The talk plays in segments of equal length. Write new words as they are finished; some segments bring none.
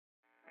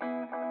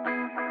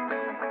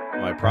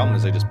my problem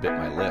is I just bit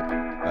my lip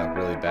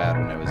really bad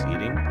when I was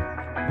eating.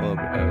 Well,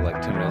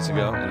 like 2 minutes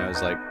ago, and I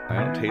was like,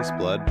 I don't taste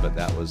blood, but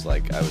that was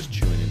like I was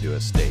chewing into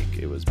a steak.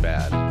 It was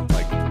bad.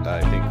 Like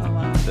I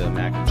think the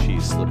mac and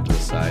cheese slipped to the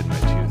side, my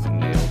tooth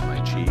nailed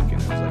my cheek,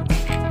 and it was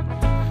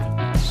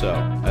like. So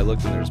I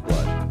looked and there's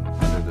blood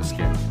under the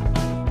skin.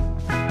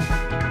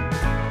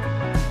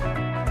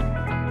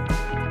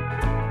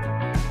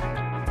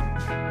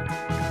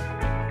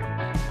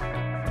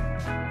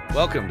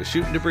 Welcome to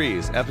Shooting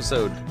Debris,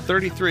 episode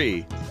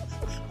 33.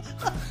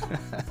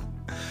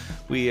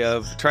 We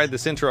have tried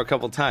this intro a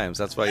couple times.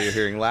 That's why you're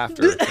hearing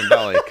laughter from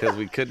Dolly, because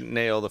we couldn't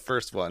nail the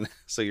first one.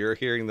 So you're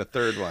hearing the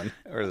third one,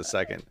 or the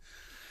second.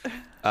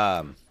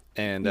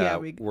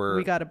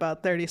 We got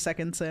about 30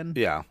 seconds in.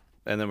 Yeah.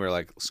 And then we're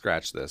like,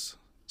 scrap this.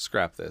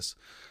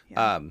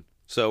 Yeah.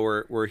 So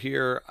we're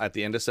here at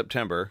the end of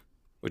September,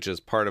 which is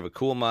part of a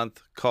cool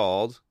month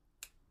called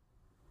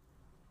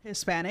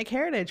Hispanic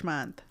Heritage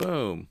Month.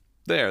 Boom.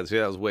 There, see,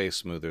 that was way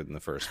smoother than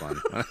the first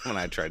one when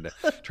I tried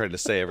to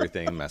say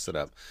everything and mess it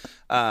up.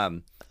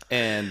 And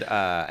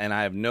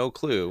I have no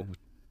clue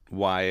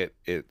why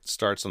it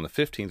starts on the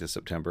 15th of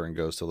September and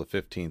goes till the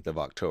 15th of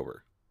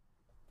October.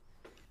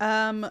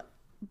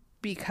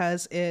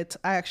 Because I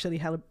actually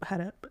had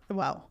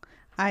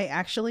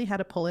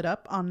to pull it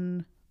up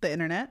on the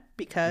internet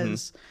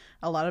because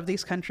a lot of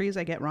these countries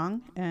I get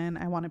wrong, and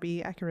I want to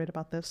be accurate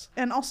about this.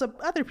 And also,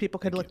 other people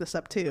could look this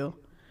up too.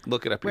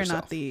 Look it up yourself. We're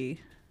not the.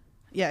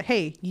 Yeah,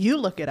 hey, you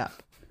look it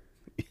up.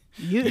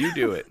 You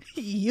do it.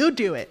 You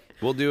do it.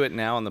 We'll do it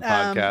now on the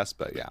podcast,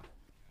 but yeah.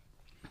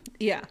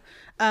 Yeah.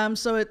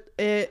 So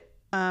the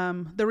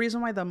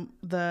reason why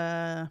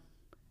the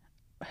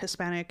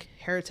Hispanic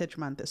Heritage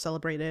Month is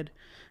celebrated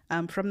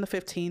from the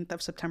 15th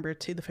of September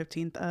to the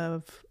 15th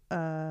of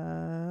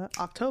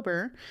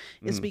October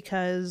is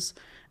because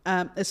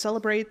it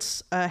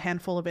celebrates a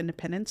handful of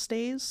Independence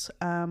Days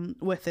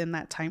within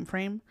that time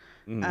frame.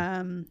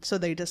 So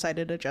they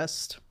decided to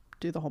just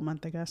do the whole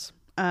month, I guess.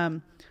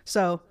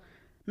 So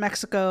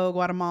Mexico,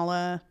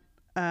 Guatemala,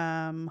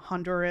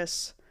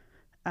 Honduras,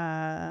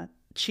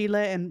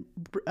 Chile, and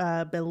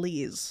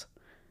Belize.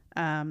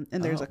 And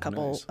there's a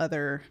couple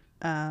other,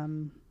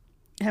 well,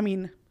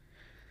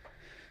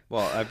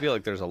 I feel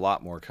like there's a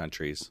lot more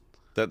countries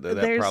that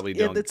probably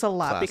don't it's a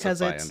lot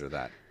because it's under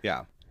that.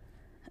 Yeah.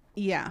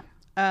 Yeah.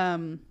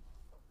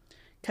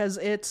 Because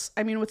it's,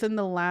 within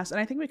the last, and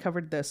I think we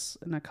covered this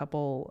in a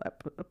couple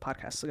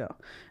podcasts ago.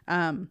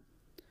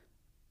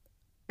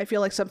 I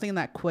feel like something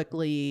that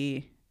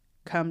quickly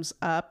comes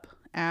up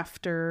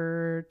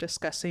after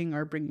discussing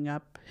or bringing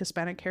up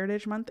Hispanic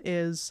Heritage Month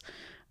is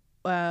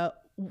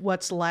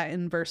what's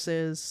Latin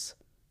versus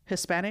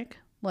Hispanic,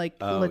 like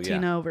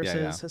Latino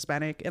versus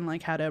Hispanic, and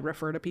like how to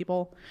refer to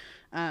people.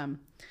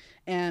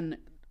 And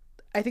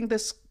I think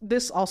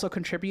this also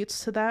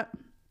contributes to that,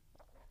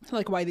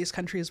 like why these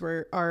countries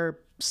are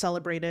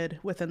celebrated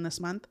within this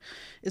month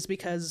is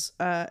because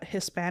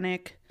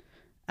Hispanic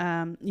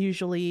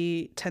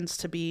usually tends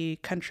to be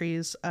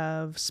countries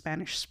of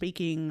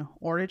Spanish-speaking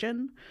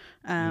origin,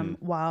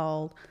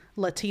 while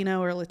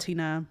Latino or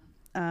Latina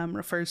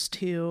refers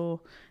to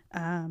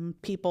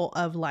people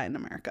of Latin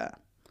America.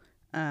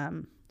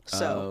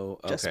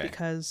 Just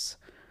because,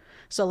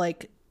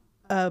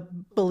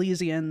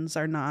 Belizeans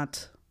are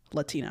not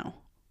Latino.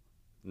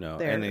 No,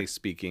 and they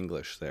speak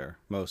English there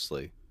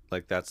mostly.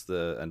 Like that's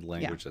the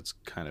language that's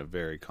kind of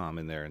very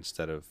common there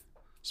instead of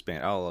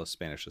Spanish. Although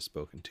Spanish is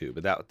spoken too,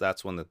 but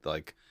that's one that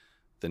like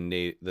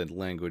the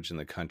language in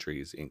the country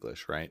is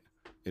English, right?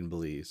 In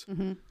Belize.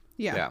 Mm-hmm.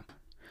 Yeah,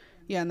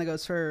 and that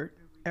goes for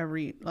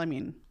every.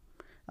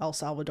 El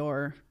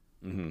Salvador,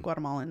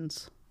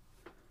 Guatemalans.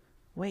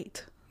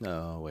 Wait.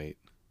 No.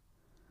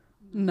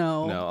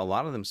 No. A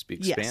lot of them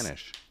speak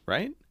Spanish,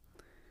 right?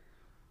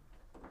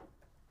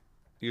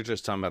 You're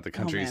just talking about the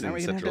countries in Central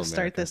America. Are we going to have to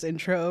start this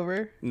intro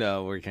over?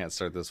 No, we can't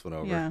start this one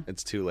over. Yeah.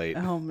 It's too late.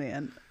 Oh,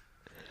 man.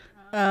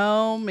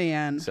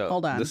 So,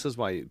 hold on. This is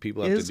why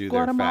people have to do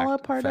their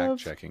fact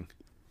checking.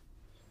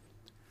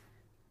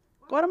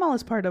 Guatemala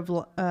is part of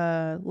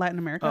Latin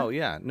America. Oh,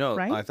 yeah. No,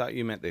 right? I thought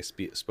you meant they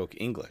spoke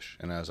English.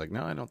 And I was like,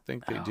 no, I don't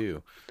think they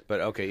do.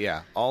 But okay,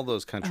 yeah. All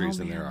those countries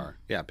there are.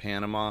 Yeah,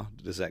 Panama,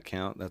 does that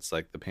count? That's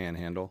like the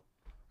panhandle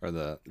or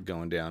the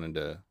going down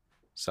into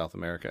South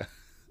America.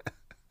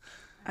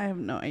 I have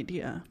no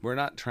idea. We're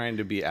not trying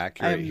to be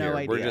accurate here.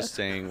 Idea. We're just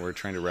saying we're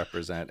trying to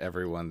represent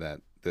everyone that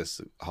this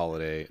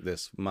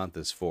month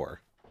is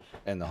for,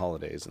 and the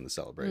holidays and the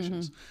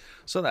celebrations.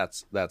 So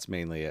that's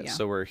mainly it. Yeah.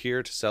 So we're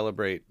here to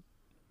celebrate,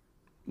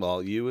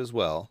 well, you as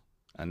well,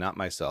 and not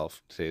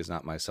myself. Today is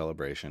not my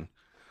celebration.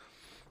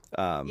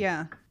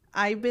 Yeah.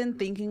 I've been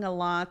thinking a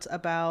lot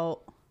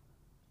about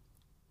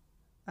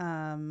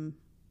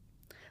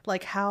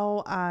like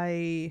how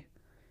I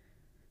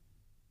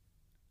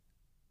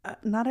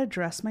not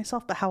address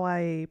myself, but how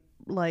I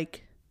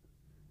like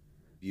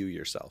view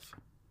yourself.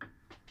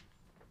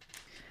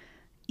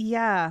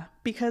 Yeah,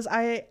 because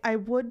I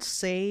would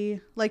say,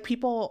 like,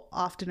 people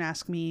often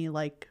ask me,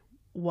 like,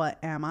 what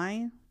am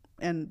I?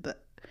 And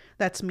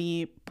that's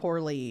me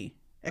poorly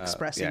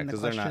expressing the because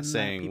question. they're not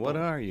saying, people... "What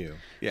are you?"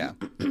 Yeah.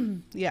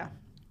 Yeah.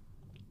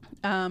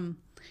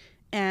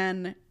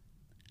 And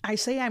I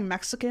say I'm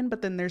Mexican,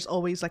 but then there's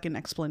always like an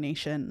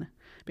explanation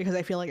because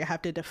I feel like I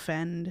have to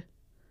defend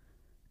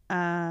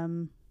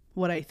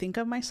what I think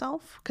of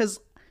myself, because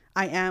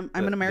I'm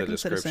an American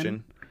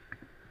citizen.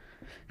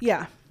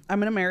 Yeah,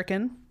 I'm an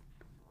American,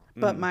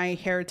 but my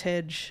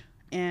heritage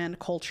and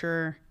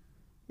culture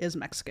is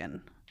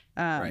Mexican.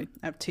 Right.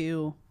 I have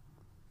 2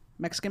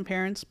 Mexican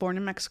parents born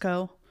in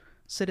Mexico,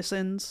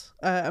 citizens,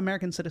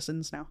 American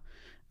citizens now.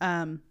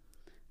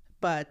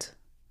 But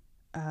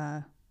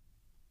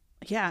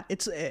yeah,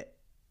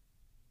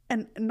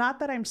 and not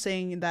that I'm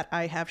saying that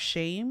I have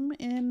shame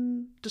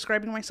in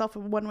describing myself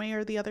one way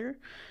or the other,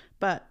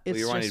 but it's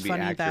just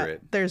funny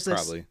accurate, that there's this.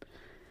 Probably.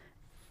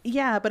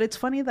 Yeah, but it's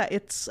funny that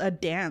it's a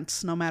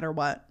dance no matter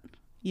what,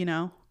 you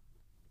know,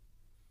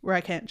 where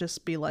I can't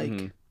just be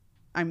like,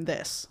 I'm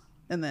this,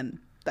 and then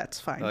that's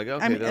fine. Like,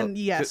 okay, and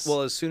yes.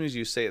 Well, as soon as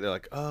you say it, they're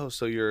like, oh,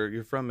 so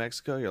you're from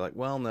Mexico? You're like,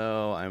 well,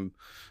 no,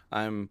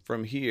 I'm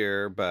from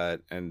here,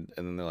 but and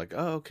then they're like,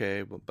 oh,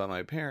 okay, but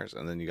my parents,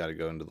 and then you got to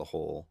go into the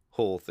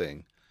whole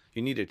thing.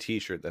 You need a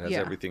T-shirt that has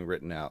everything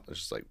written out. It's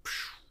just like,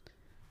 phew.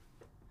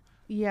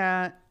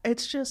 Yeah,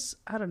 it's just,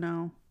 I don't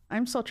know.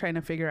 I'm still trying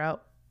to figure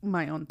out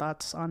my own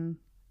thoughts on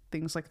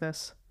things like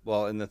this.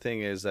 Well, and the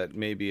thing is that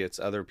maybe it's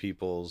other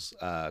people's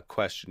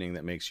questioning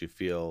that makes you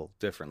feel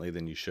differently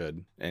than you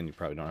should, and you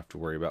probably don't have to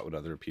worry about what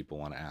other people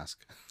want to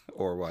ask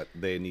or what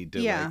they need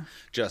to like,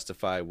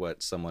 justify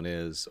what someone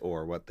is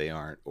or what they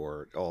aren't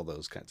or all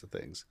those kinds of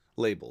things.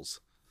 Labels.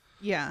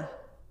 Yeah.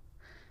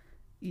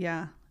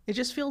 Yeah. It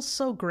just feels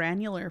so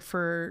granular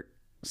for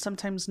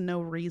sometimes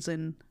no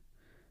reason,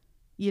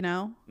 you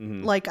know?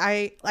 Like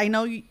I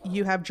know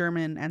you have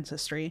German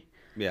ancestry.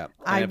 Yeah.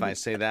 And if I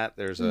say that,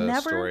 there's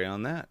a story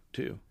on that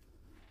too.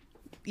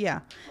 Yeah.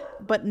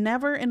 But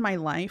never in my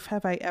life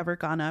have I ever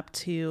gone up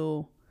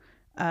to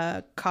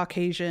a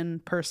Caucasian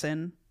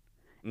person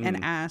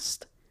and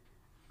asked,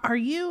 are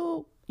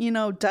you,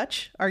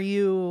 Dutch? Are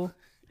you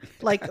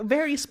like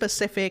very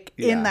specific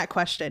in that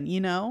question,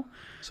 you know?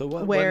 So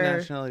what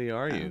nationality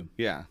are you?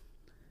 Yeah.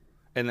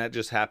 And that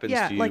just happens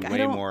to you like,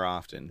 way more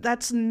often.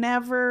 That's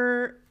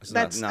never,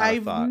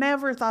 I've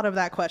never thought of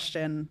that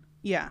question.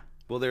 Yeah.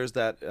 Well, there's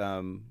that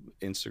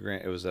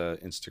Instagram. It was a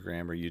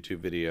Instagram or YouTube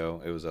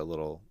video. It was a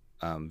little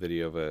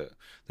video of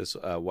this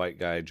white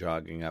guy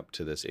jogging up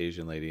to this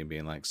Asian lady and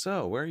being like,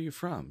 "So, where are you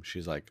from?"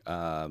 She's like,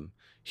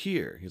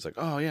 "Here." He's like,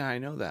 "Oh yeah, I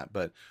know that,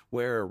 but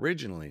where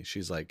originally?"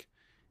 She's like,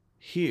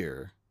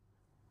 "Here,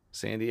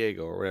 San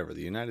Diego or whatever,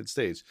 the United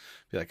States."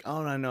 Be like,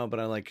 "Oh, I know, but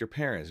I like your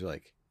parents." You're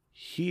like,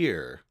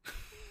 "Here,"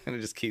 and it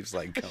just keeps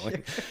like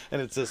going,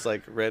 and it's this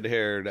like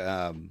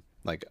red-haired.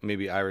 Like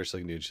maybe Irish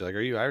looking dude. She's like,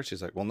 "Are you Irish?"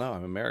 She's like, "Well, no,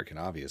 I'm American,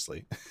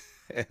 obviously."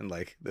 And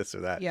like this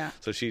or that. Yeah.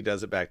 So she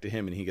does it back to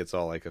him and he gets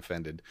all like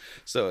offended.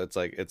 So it's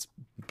like, it's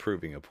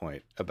proving a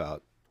point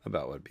about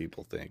what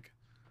people think.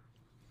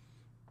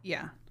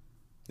 Yeah.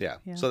 Yeah.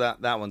 So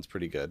that one's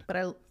pretty good. But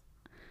I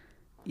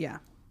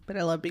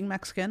love being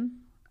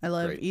Mexican. I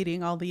love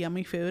eating all the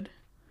yummy food.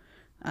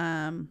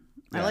 I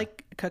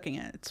like cooking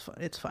it.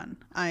 It's fun.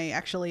 I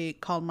actually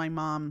called my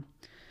mom.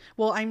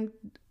 Well, I'm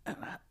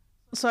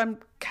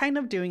kind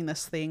of doing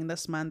this thing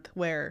this month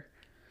where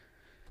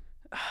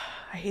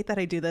I hate that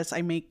I do this.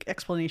 I make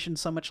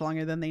explanations so much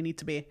longer than they need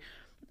to be.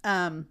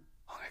 Long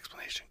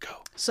explanation,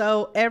 go.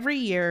 So every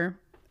year,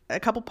 a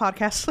couple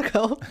podcasts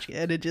ago,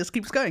 and it just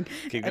keeps going.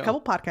 A couple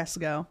podcasts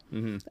ago,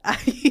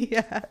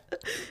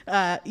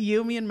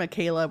 you, me, and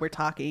Michaela were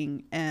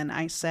talking, and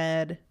I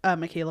said,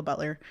 Michaela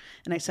Butler,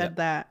 and I said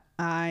that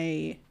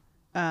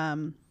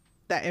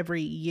that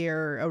every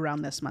year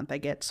around this month I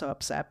get so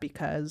upset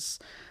because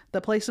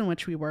the place in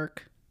which we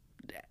work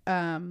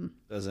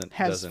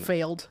has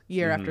failed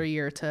year after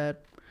year to,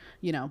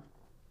 to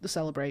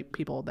celebrate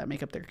people that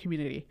make up their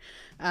community.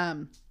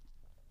 And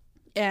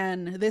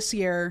this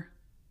year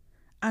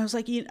I was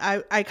like,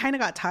 I kind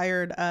of got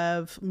tired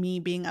of me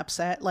being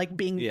upset, like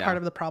being part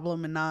of the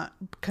problem and not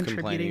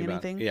contributing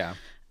anything.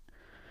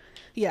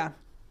 Yeah.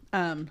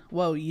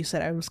 Whoa, you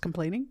said I was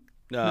complaining?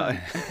 No.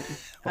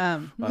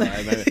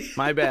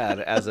 My bad.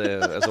 As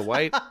a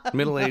white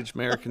middle-aged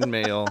American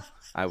male,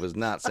 I was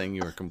not saying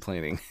you were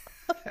complaining.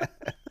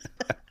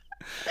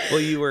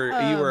 Well, you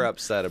were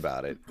upset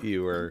about it.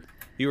 You were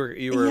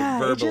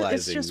verbalizing.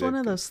 It's just one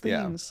of those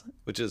things.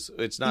 Which is,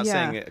 it's not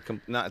saying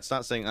it's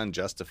not saying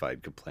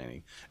unjustified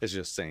complaining. It's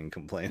just saying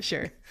complaining.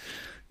 Sure.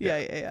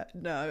 Yeah.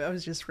 No, I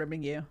was just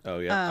ribbing you. Oh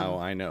yeah.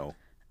 I know.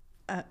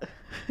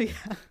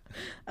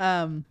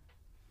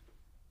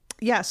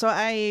 So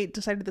I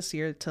decided this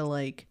year to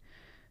like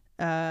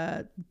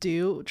try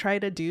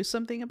to do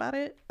something about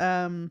it.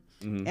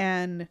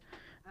 And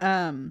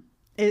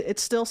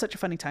it's still such a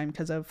funny time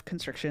because of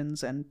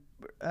restrictions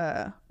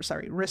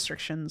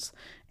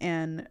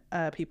and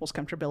people's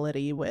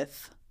comfortability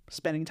with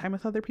spending time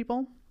with other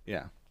people.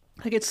 Yeah.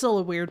 Like it's still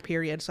a weird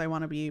period, so I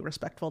want to be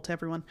respectful to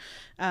everyone.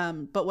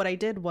 But what I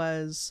did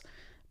was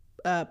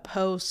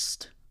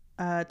post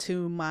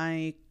to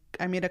my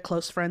I made a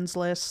close friends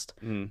list,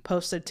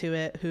 posted to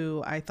it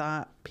who I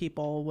thought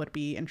people would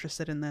be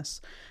interested in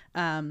this,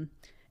 and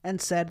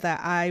said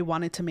that I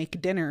wanted to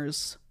make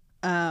dinners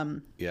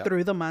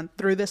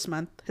through this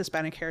month,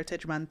 Hispanic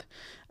Heritage Month,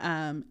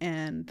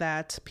 and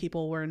that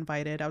people were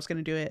invited. I was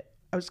going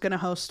to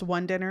host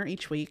one dinner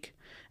each week,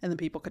 and then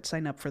people could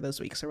sign up for those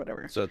weeks or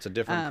whatever. So it's a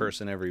different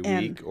person every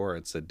week, or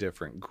it's a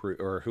different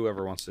group, or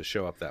whoever wants to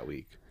show up that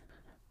week.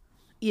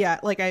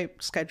 Yeah, like I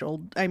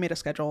made a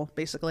schedule,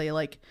 basically.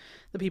 Like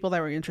the people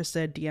that were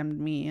interested DM'd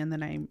me, and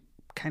then I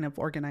kind of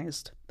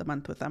organized the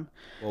month with them.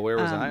 Well, where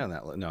was I on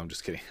that? No, I'm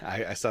just kidding.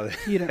 I saw that.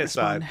 You didn't I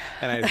saw it, respond.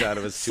 and I thought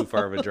it was too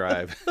far of a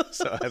drive,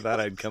 so I thought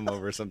I'd come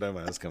over sometime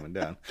when I was coming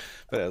down.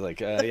 But I was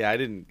like, yeah, I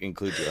didn't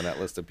include you on that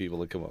list of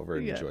people to come over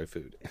and enjoy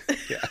food.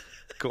 Yeah,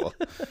 cool.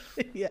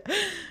 Yeah.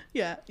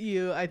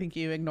 I think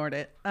you ignored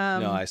it.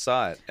 No, I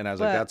saw it, and I was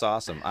like, that's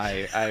awesome.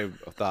 I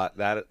thought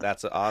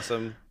that's an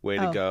awesome way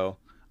to go.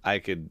 I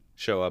could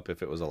show up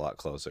if it was a lot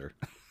closer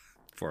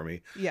for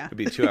me. Yeah. It'd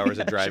be 2 hours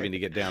of driving to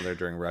get down there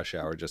during rush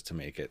hour just to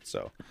make it.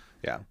 So,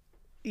 yeah.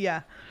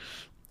 Yeah.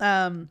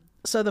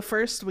 So the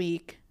first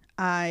week,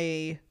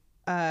 I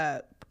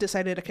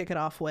decided to kick it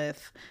off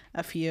with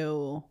a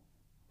few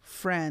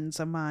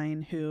friends of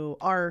mine who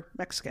are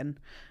Mexican.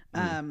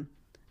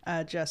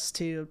 Just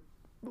to,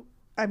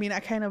 I mean,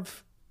 I kind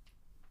of,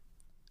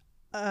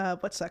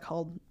 what's that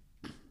called?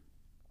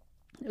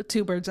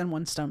 2 birds and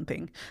 1 stone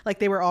thing. Like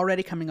they were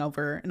already coming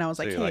over, and I was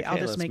like, So hey, I'll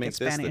just let's make it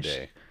Spanish. this the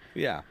day.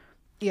 Yeah.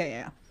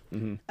 Yeah.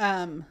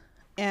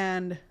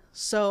 And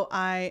so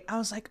I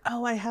was like,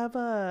 oh,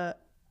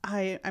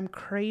 I'm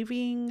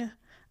craving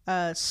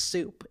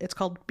soup. It's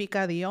called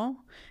picadillo,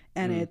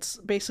 and it's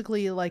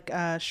basically like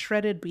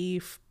shredded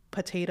beef,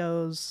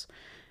 potatoes,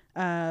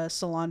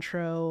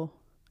 cilantro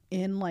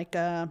in like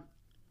a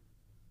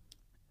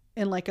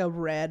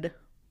red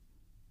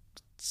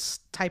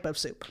type of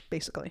soup,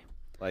 basically.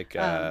 Like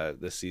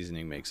the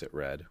seasoning makes it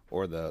red,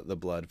 or the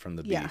blood from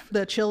the beef. Yeah,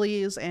 the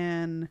chilies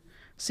and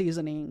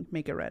seasoning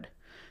make it red.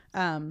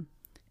 And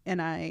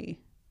I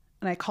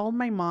called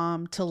my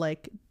mom to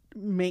like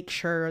make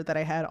sure that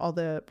I had all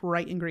the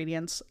right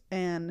ingredients,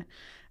 and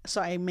so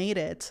I made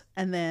it,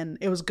 and then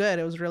it was good.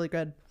 It was really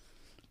good.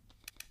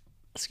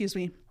 Excuse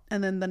me.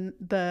 And then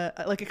the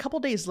like a couple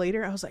days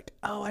later, I was like,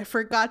 oh, I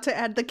forgot to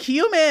add the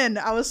cumin.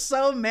 I was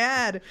so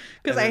mad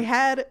because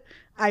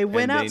I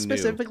went out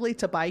specifically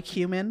to buy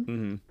cumin.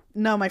 Mm-hmm.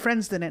 No, my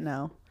friends didn't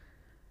know.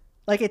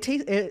 Like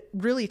it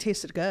really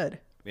tasted good.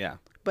 Yeah.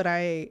 But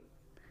I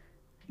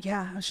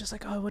was just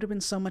like, oh, it would have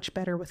been so much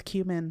better with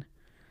cumin.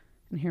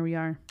 And here we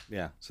are.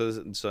 Yeah.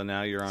 So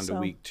now you're on to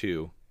week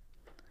 2,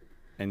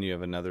 and you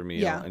have another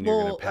meal, Yeah, and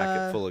you're going to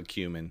pack it full of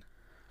cumin.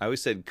 I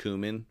always said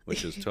cumin,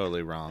 which is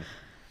totally wrong.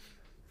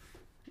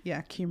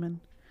 Yeah,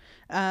 cumin.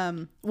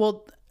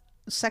 Well,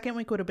 second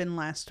week would have been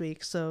last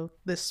week, so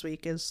this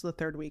week is the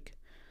third week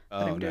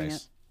that I'm doing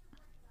it.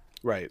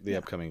 Right, the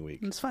upcoming week.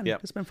 It's fun. Yep.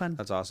 It's been fun.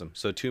 That's awesome.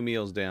 So 2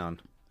 meals down.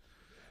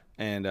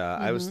 And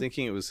I was Mm-hmm.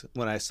 thinking it was,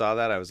 when I saw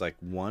that, I was like,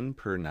 1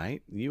 per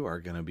night? You are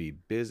going to be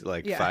busy,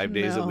 like 5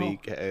 days a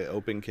week,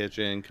 open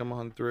kitchen, come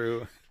on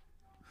through.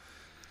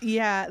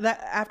 Yeah,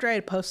 that after I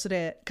had posted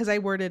it, because I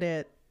worded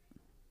it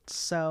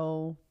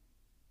so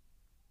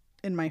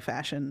in my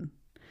fashion.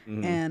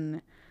 Mm-hmm.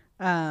 And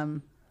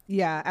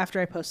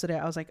after I posted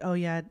it, I was like, oh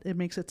yeah, it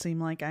makes it seem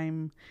like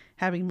I'm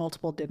having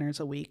multiple dinners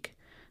a week.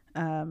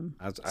 I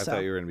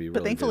thought you were going to be really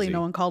But thankfully busy. no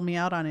one called me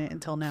out on it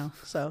until now.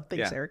 So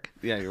thanks, Eric.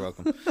 Yeah, you're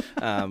welcome.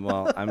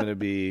 Well, I'm going to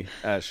be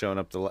showing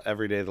up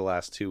every day the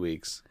last 2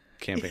 weeks,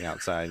 camping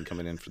outside and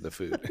coming in for the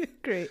food.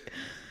 Great.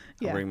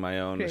 I'll bring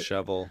my own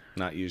shovel,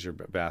 not use your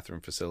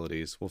bathroom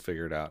facilities. We'll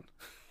figure it out.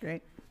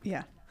 Great.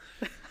 Yeah.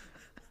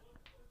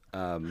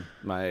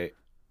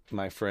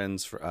 My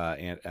friends,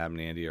 Aunt Ab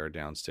and Andy, are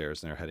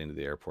downstairs, and they're heading to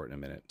the airport in a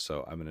minute.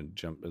 So I'm going to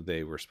jump.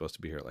 They were supposed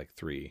to be here at like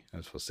 3. I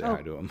was supposed to say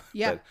hi to them.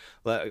 Yeah.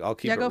 But I'll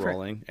keep it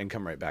rolling and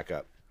come right back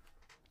up.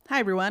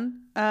 Hi,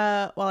 everyone.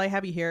 While I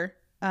have you here,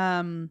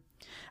 I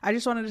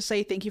just wanted to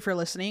say thank you for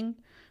listening.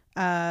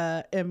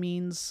 It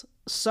means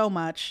so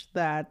much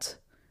that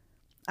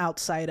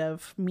outside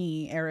of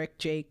me, Eric,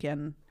 Jake,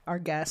 and our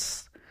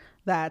guests,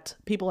 that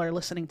people are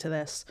listening to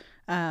this.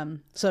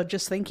 So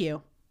just thank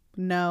you.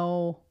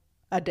 No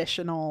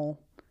additional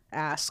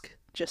ask,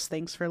 just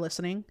thanks for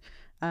listening.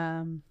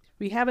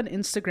 We have an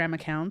Instagram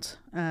account,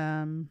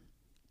 and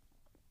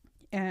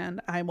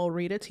I will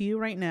read it to you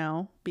right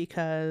now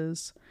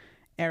because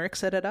Eric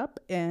set it up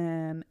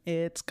and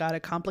it's got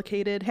a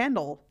complicated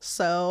handle.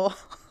 So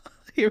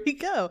here we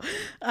go.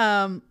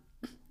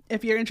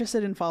 If you're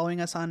interested in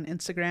following us on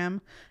Instagram,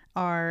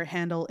 our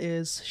handle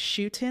is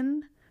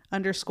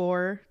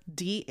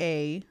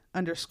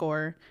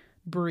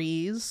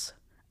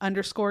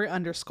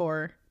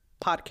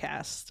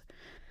shootin_da_breeze_podcast.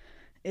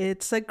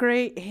 It's a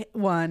great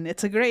one.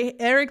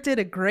 Eric did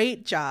a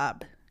great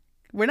job.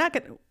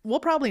 We'll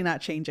probably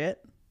not change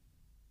it.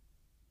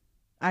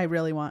 I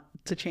really want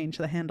to change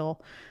the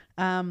handle.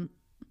 But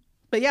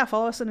yeah,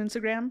 follow us on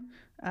Instagram,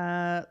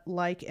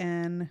 like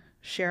and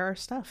share our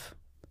stuff.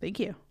 Thank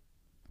you.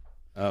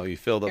 Oh, you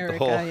filled up the Erica,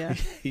 whole.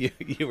 yeah.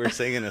 You were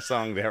singing a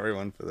song to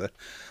everyone for the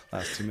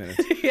last 2 minutes.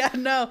 Yeah,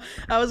 no,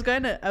 I was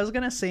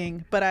gonna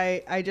sing, but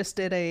I just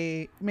did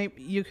a.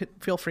 Maybe you could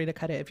feel free to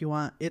cut it if you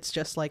want. It's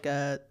just like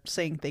a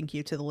saying thank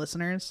you to the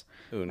listeners.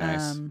 Ooh,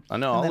 nice. Oh no,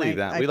 and I'll then leave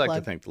that. We like to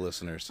plugged- thank the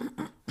listeners.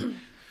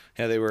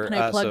 Yeah, they were. And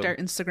I plugged so, our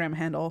Instagram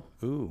handle.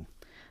 Ooh.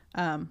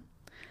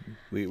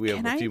 We have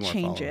Can a I few more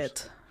change followers.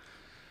 it?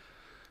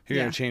 You're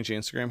Yeah. gonna change the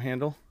Instagram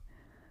handle?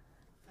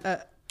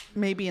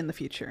 Maybe in the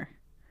future.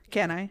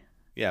 Can I?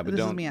 Yeah, but This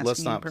is don't. me Let's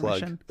asking not you plug.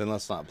 permission. Then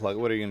let's not plug.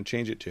 What are you gonna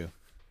change it to?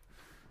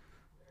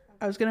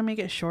 I was gonna make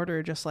it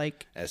shorter, just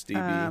like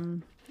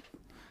SDB.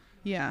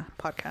 yeah,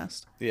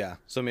 podcast. Yeah.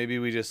 So maybe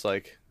we just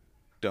like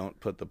don't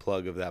put the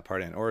plug of that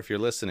part in. Or if you're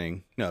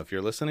listening, if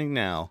you're listening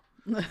now,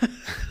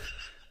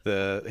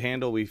 the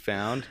handle we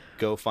found,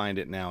 go find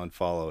it now and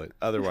follow it.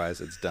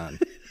 Otherwise, it's done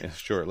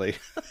shortly.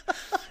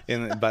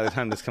 And by the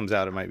time this comes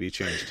out, it might be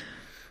changed.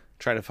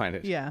 Try to find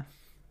it. Yeah.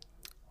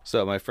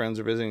 So my friends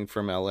are visiting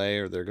from LA,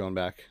 or they're going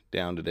back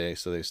down today.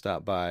 So they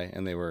stopped by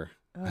and they were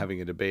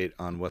having a debate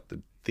on what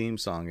the theme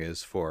song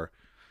is for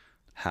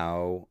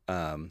how,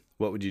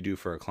 what would you do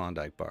for a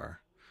Klondike bar?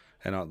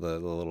 And all the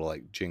little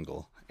like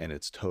jingle. And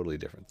it's totally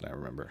different than I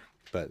remember.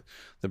 But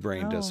the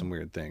brain does some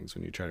weird things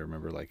when you try to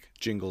remember like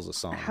jingles of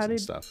songs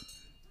and stuff.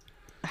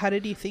 How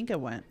did you think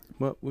it went?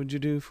 What would you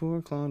do for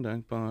a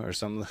Klondike bar? Or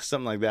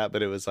something like that.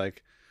 But it was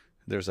like,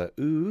 there's a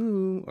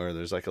ooh, or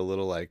there's like a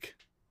little like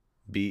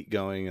beat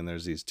going, and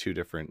there's these two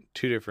different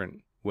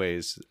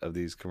ways of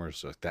these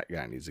commercials. Like, that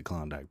guy needs a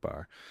Klondike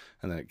bar,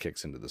 and then it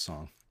kicks into the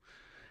song.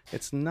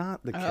 It's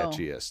not the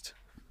catchiest,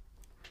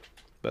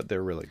 but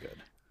they're really good.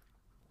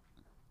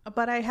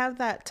 But I have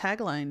that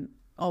tagline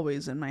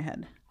always in my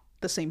head.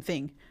 The same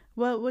thing.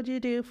 What would you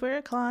do for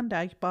a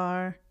Klondike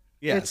bar?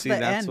 Yeah, It's see, the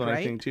that's end, what right?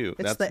 I think too.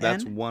 It's That's the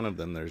end? one of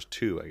them. There's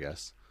two, I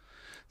guess.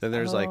 Then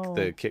there's like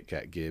the Kit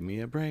Kat, give me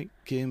a break,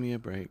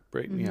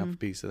 break me off a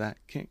piece of that.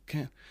 Can't.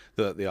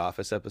 The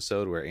Office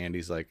episode where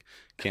Andy's like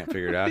can't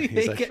figure it out. He's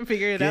He like, can't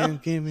figure it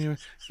out. Give me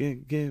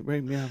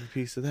break me off a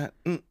piece of that.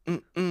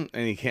 And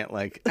he can't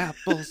like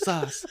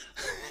applesauce,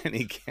 and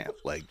he can't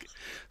like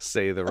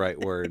say the right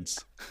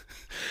words.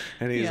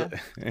 And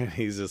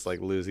he's just like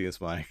losing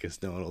his mind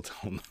because no one will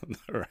tell him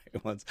the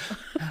right ones.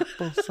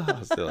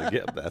 Applesauce. They're like,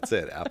 yep, that's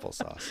it,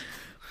 applesauce.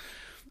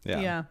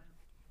 Yeah.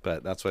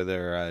 But that's why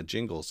they're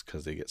jingles,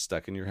 because they get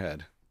stuck in your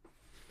head.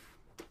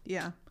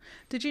 Yeah.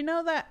 Did you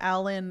know that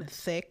Alan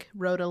Thicke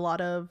wrote a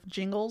lot of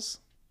jingles?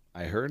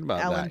 I heard about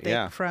Alan that. Thicke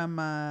Yeah. from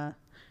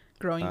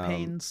Growing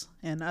Pains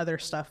and other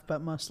stuff,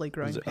 but mostly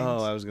Growing Pains.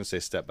 Oh, I was going to say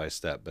Step by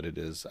Step, but it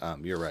is.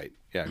 You're right.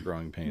 Yeah,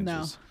 Growing Pains. No,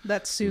 is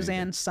that's Suzanne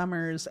amazing.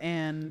 Summers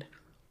and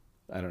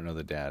I don't know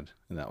the dad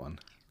in that one.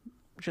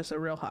 just a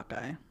real hot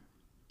guy.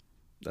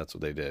 That's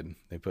what they did.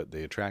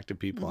 They attracted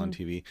people on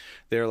Mm-hmm. TV.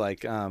 They're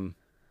like,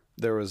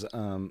 there was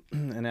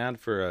an ad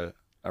for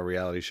a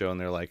reality show, and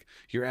they're like,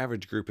 your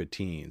average group of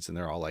teens, and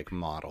they're all like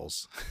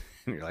models.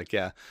 And you're like,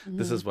 yeah,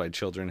 this Mm-hmm. is why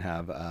children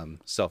have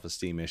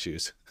self-esteem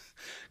issues.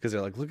 Because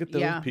they're like, look at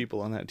those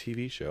people on that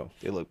TV show.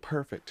 They look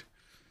perfect.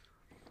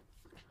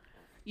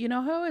 You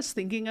know who I was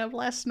thinking of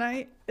last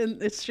night?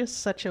 And it's just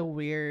such a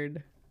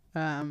weird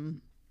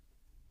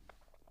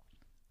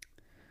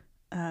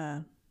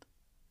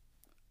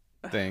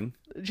Thing.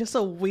 just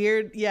a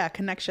weird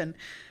connection.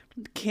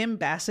 Kim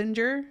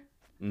Basinger.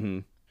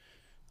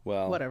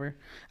 Well, Whatever.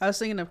 I was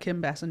thinking of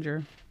Kim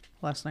Basinger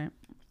last night.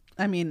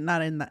 I mean,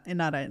 not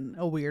in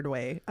a weird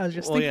way. I was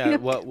just thinking. yeah.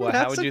 of What? Kim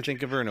How would you Basinger.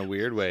 think of her in a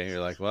weird way? You're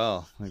like,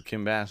 well, like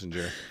Kim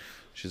Basinger,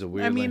 she's a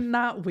weird. I mean,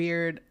 not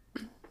weird,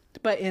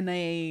 but in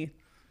a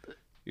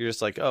you're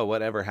just like, oh,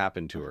 whatever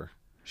happened to her?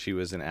 She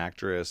was an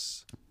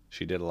actress.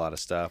 She did a lot of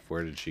stuff.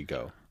 Where did she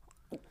go?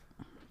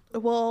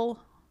 well.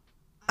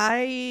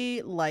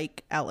 I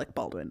like Alec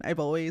Baldwin. I've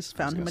always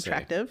found him gonna say.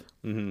 attractive.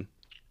 Mm-hmm.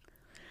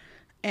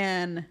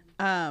 And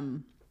I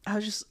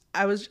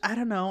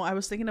don't know. I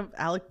was thinking of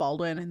Alec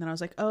Baldwin, and then I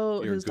was like,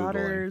 oh, You're his Googling.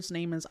 daughter's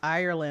name is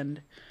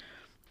Ireland.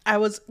 I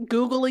was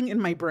Googling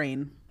in my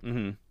brain.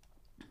 Brain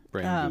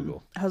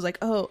Google. I was like,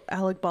 oh,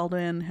 Alec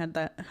Baldwin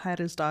had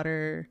his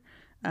daughter,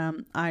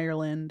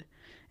 Ireland,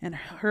 and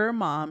her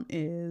mom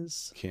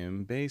is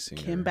Kim Basinger.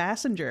 Kim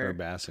Basinger. Or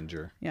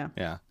Basinger. Yeah.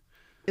 Yeah.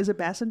 Is it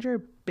Basinger or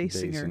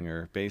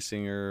Basinger?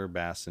 Basinger,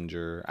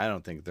 Basinger. I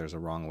don't think there's a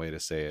wrong way to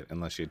say it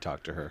unless you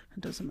talk to her.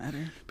 It doesn't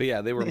matter. But yeah,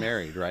 they were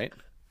married, right?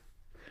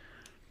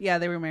 Yeah,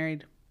 they were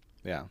married.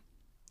 Yeah.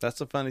 That's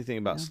the funny thing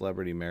about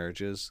celebrity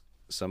marriages.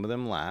 Some of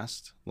them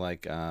last,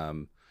 like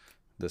the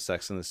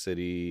Sex and the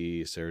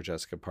City, Sarah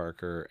Jessica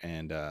Parker,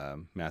 and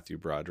Matthew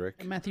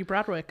Broderick. Matthew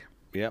Broderick.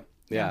 Yep.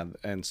 Yeah.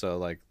 And so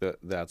like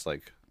that's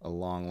like a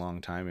long,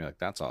 long time. You're like,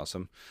 that's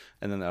awesome.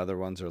 And then the other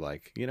ones are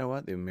like, you know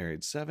what? They've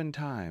married 7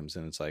 times.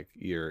 And it's like,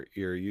 you're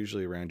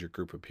usually around your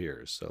group of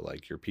peers. So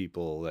like your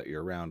people that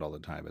you're around all the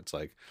time, it's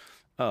like,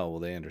 oh, well,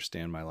 they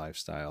understand my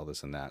lifestyle,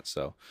 this and that.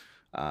 So,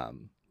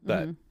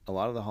 but a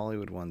lot of the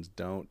Hollywood ones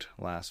don't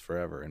last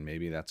forever. And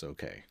maybe that's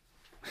okay.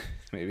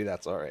 Maybe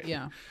that's all right.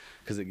 Yeah.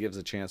 Because it gives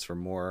a chance for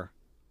more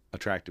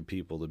attractive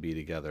people to be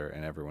together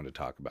and everyone to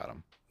talk about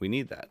them. We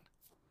need that.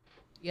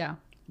 Yeah.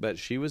 But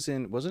she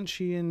wasn't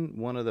she in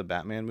one of the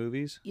Batman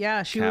movies?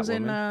 Yeah, she was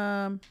in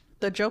Catwoman?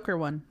 the Joker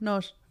one. No,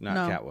 Not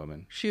no.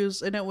 Catwoman. She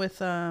was in it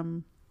with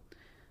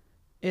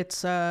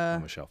it's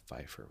Michelle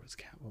Pfeiffer was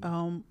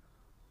Catwoman.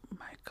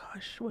 my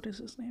gosh, what is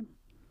his name?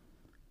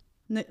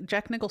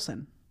 Jack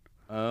Nicholson.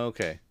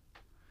 Okay.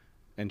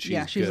 And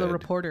she's she's a good.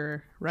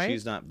 reporter, right?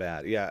 She's not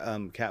bad. Yeah,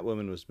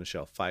 Catwoman was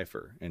Michelle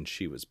Pfeiffer, and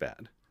she was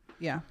bad.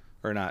 Yeah.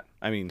 Or not.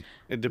 I mean,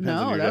 it depends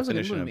No, on your that was a good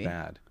definition of movie.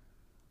 bad.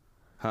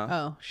 Huh?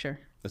 Oh, sure.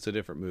 That's a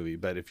different movie.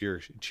 But if you're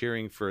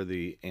cheering for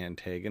the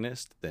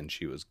antagonist, then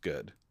she was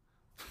good.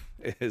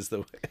 Is the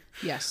way,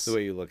 Yes. the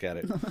way you look at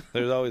it.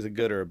 There's always a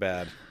good or a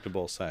bad to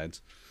both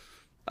sides.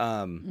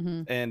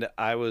 And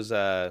I was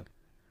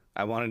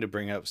I wanted to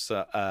bring up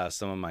some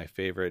of my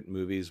favorite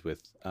movies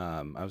with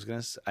I was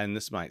gonna and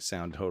this might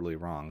sound totally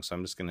wrong, so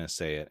I'm just gonna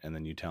say it and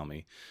then you tell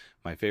me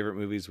my favorite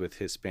movies with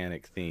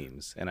Hispanic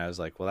themes. And I was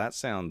like, well, that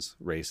sounds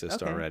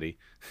racist already.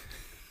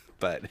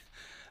 But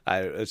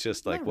it's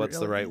just like, Not what's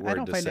the really. right I word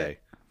don't to find say?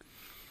 it-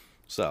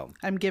 So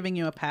I'm giving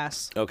you a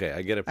pass. okay,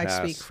 I get a pass.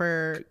 I speak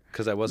for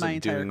because I my wasn't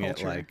entire doing it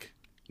culture. like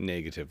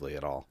negatively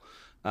at all.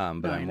 But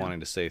No, I I'm know.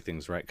 wanting to say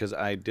things right because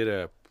I did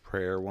a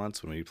prayer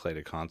once when we played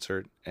a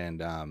concert,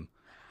 and I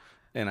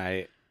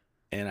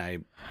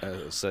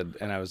said,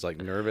 and I was like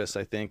nervous,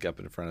 I think, up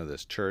in front of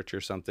this church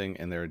or something,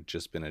 and there had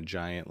just been a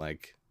giant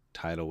like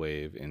tidal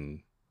wave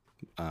in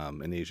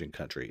an Asian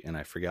country, and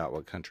I forgot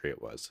what country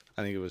it was.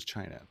 I think it was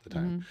China at the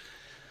time.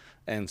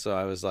 And so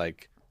I was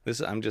like, this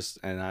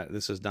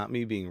is not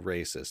me being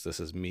racist. This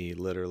is me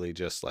literally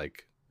just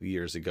like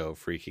years ago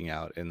freaking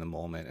out in the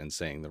moment and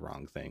saying the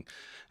wrong thing.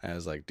 And I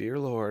was like, dear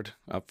Lord,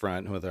 up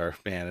front with our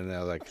band. And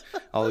they're like,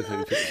 all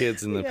the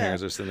kids and the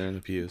parents are sitting there in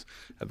the pews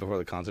before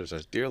the concert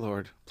starts. Dear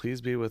Lord, please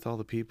be with all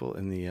the people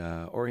in the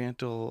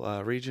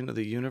Oriental region of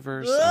the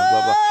universe.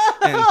 Blah,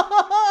 blah.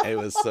 And it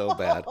was so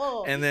bad.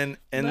 And then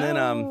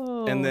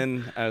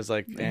I was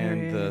like,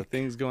 and the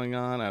things going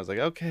on, I was like,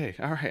 okay,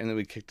 all right. And then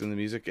we kicked in the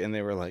music, and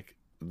they were like,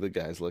 the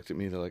guys looked at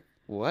me, they're like,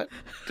 what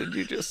did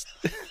you just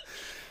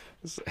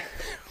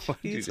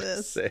what did you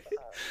just say?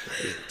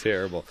 It's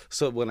terrible.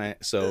 So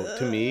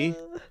to me,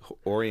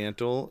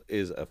 Oriental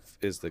is a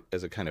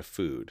kind of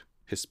food.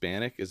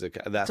 Hispanic is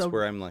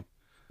where I'm like,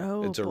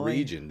 it's a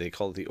region. They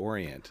call it the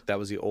Orient. That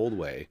was the old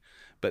way.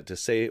 But to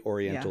say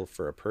Oriental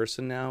for a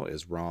person now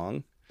is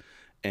wrong.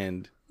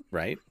 And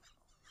right?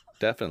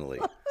 Definitely.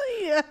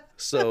 Yeah.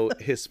 So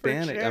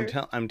Hispanic,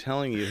 sure. I'm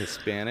telling you,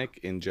 Hispanic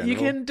in general. You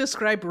can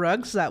describe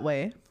rugs that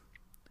way.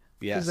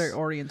 Yes. Because they're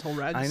Oriental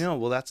rugs. I know.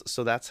 Well, that's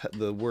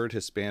the word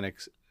Hispanic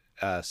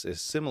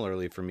is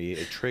similarly for me.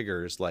 It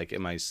triggers like,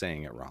 am I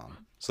saying it wrong?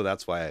 So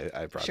that's why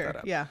I brought that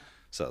up. Yeah.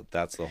 So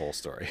that's the whole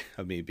story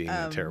of me being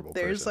a terrible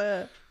there's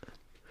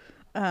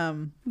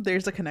person.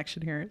 There's a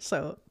connection here.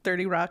 So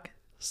 30 Rock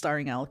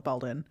starring Alec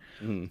Baldwin.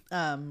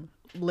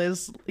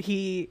 There's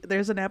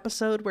an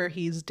episode where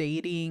he's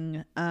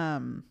dating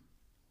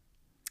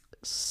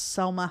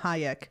Selma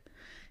Hayek,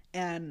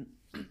 and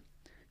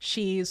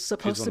she's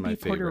supposed She's to one of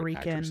be my Puerto favorite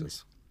Rican.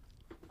 actresses.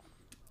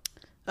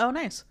 Oh,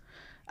 nice.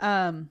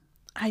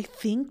 I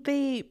think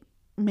they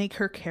make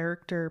her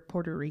character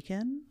Puerto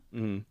Rican.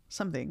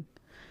 Something.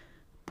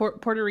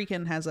 Puerto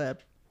Rican has a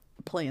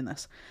play in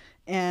this,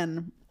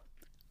 and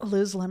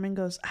Liz Lemon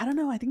goes, I don't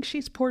know, I think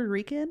she's Puerto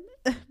Rican.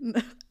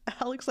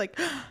 Alex like,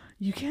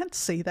 you can't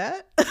say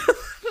that.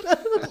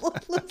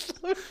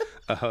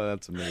 Oh,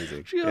 that's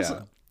amazing. She goes,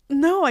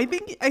 no, I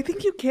think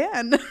you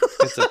can.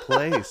 It's a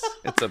place.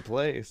 It's a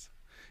place.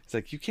 It's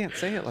like, you can't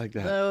say it like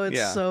that. Oh,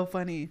 it's so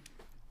funny.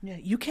 Yeah,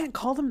 you can't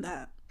call them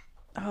that.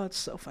 Oh, it's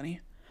so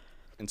funny.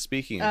 And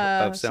speaking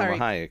of Selma sorry.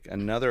 Hayek,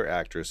 another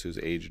actress who's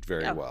aged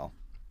very well.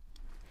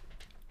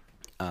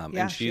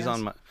 And she's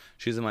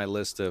in my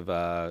list of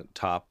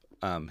top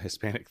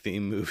Hispanic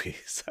themed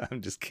movies. I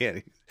just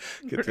can't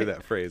get through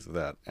that phrase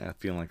without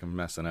feeling like I'm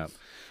messing up.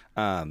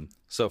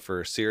 So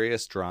for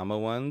serious drama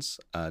ones,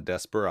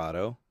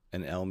 Desperado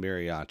and El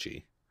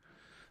Mariachi.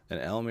 And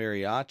El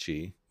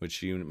Mariachi,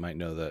 which you might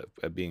know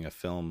that being a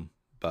film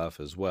buff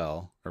as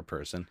well, or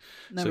person.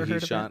 Never so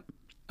heard he shot.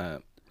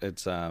 of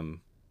It's I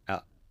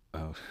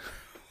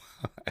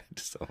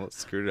just almost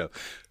screwed it up.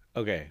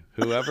 Okay,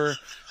 whoever.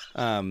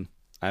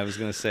 I was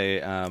gonna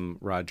say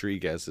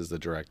Rodriguez is the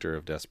director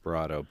of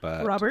Desperado,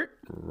 but Robert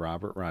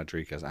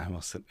Rodriguez. I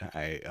almost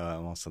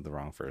said the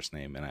wrong first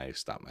name, and I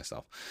stopped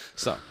myself.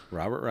 So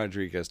Robert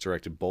Rodriguez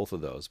directed both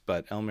of those,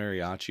 but El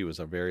Mariachi was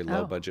a very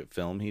low budget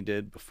film he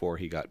did before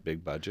he got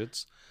big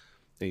budgets.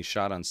 He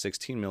shot on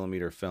 16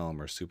 millimeter film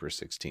or Super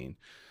 16,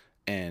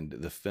 and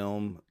the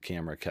film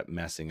camera kept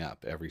messing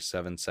up. Every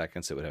 7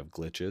 seconds, it would have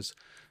glitches,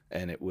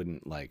 and it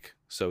wouldn't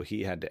so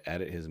he had to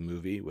edit his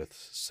movie with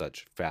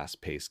such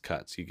fast-paced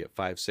cuts. You get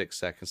 5-6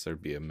 seconds,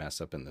 there'd be a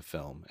mess up in the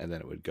film, and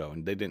then it would go.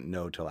 And they didn't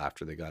know till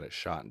after they got it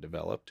shot and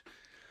developed.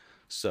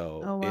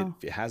 So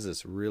it has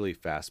this really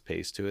fast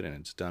pace to it, and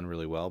it's done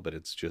really well, but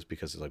it's just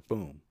because it's like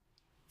boom,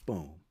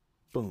 boom,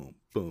 boom,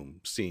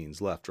 boom,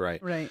 scenes left,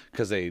 right.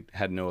 Because they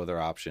had no other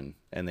option,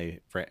 and they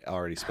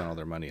already spent all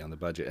their money on the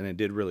budget, and it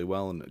did really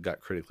well and it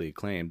got critically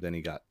acclaimed. Then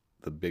he got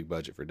the big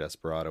budget for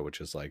Desperado,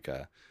 which is like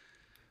a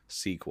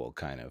sequel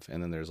kind of.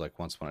 And then there's like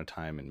Once Upon a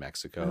Time in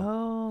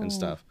Mexico and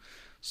stuff.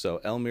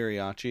 So El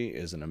Mariachi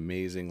is an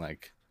amazing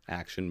like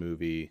action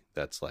movie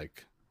that's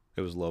like,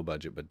 it was low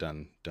budget but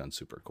done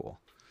super cool.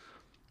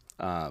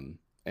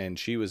 And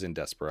she was in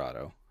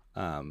Desperado.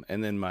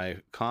 And then my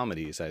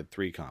comedies, I had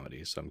 3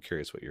 comedies, so I'm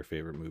curious what your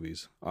favorite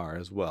movies are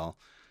as well.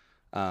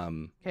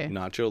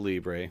 Nacho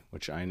Libre,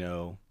 which I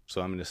know,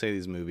 so I'm going to say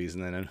these movies,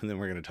 and then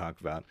we're going to talk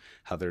about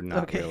how they're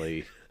not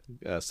really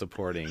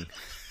supporting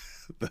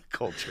the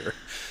culture.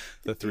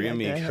 The Three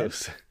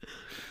Amigos,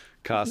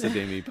 Casa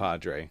de Mi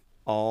Padre,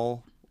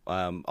 all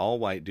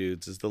white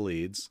dudes as the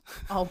leads.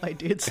 All white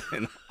dudes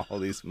in all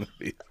these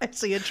movies. I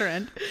see a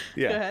trend.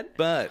 Yeah, go ahead.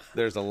 But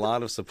there's a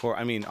lot of support.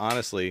 I mean,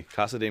 honestly,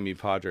 Casa de Mi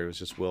Padre was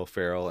just Will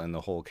Ferrell, and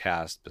the whole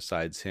cast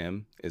besides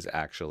him is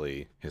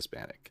actually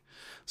Hispanic.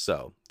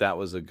 So that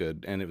was a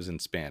good, and it was in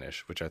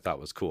Spanish, which I thought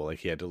was cool. Like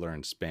he had to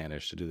learn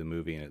Spanish to do the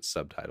movie, and it's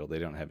subtitled. They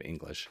don't have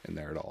English in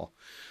there at all.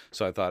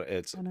 So I thought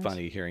it's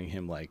funny hearing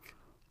him like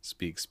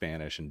speak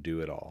Spanish and do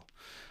it all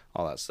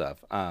that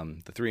stuff.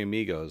 The Three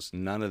Amigos,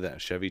 none of them,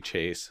 Chevy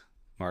Chase,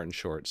 Martin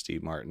Short,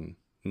 Steve Martin,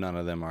 none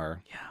of them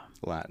are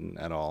Latin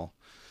at all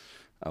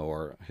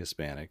or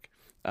Hispanic.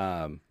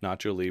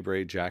 Nacho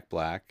Libre, Jack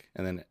Black,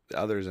 and then the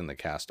others in the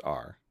cast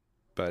are,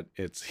 but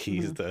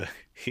he's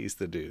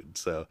the dude.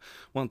 So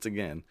once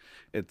again,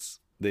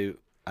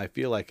 I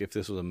feel like if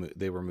this was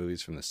they were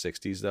movies from the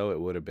 60s though, it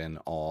would have been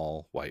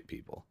all white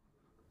people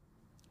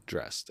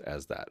dressed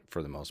as that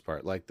for the most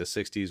part. Like the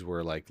 60s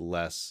were like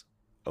less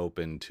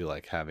open to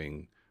like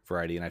having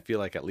variety, and I feel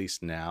like at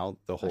least now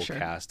the whole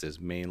cast is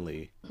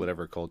mainly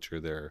whatever culture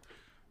they're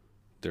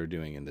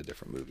doing in the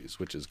different movies,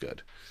 which is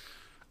good.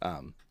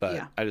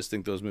 But I just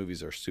think those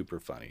movies are super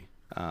funny.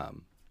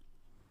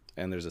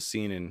 And there's a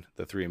scene in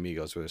The Three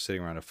Amigos where they're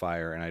sitting around a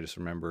fire, and I just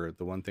remember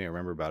the one thing I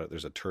remember about it,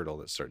 there's a turtle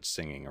that starts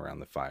singing around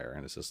the fire,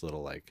 and it's this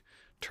little like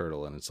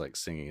turtle, and it's like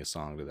singing a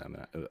song to them.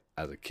 And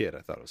as a kid,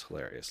 I thought it was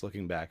hilarious.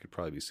 Looking back, it'd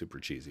probably be super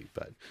cheesy,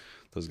 but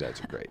those guys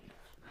are great.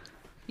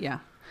 Yeah.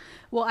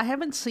 Well, I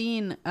haven't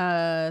seen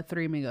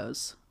Three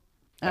Amigos.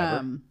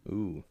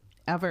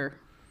 Ever?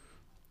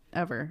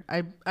 Ever.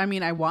 I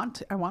mean, I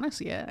want to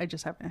see it. I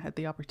just haven't had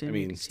the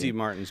opportunity. I mean, Steve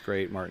Martin's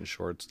great. Martin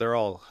Short's. They're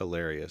all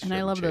hilarious. And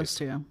I love those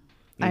two.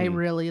 I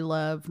really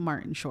love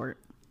Martin Short.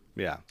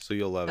 Yeah, so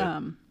you'll love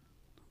it.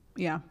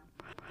 Yeah.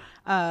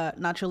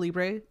 Nacho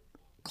Libre,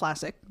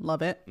 classic.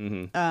 Love it.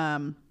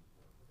 I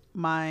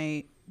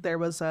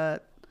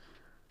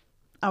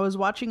was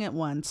watching it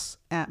once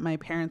at my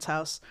parents'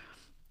 house,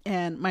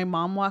 and my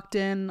mom walked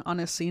in on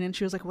a scene, and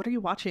she was like, "What are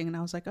you watching?" And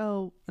I was like,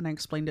 "Oh," and I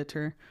explained it to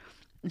her,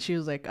 and she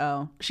was like,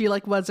 "Oh," she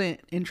like wasn't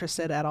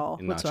interested at all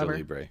whatsoever. Nacho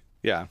Libre.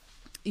 Yeah.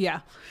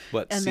 Yeah.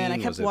 And then I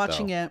kept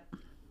watching it.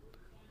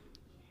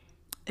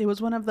 It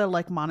was one of the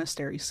like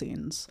monastery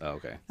scenes. Oh,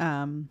 okay.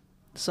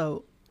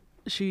 So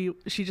she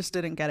just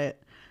didn't get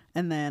it,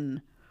 and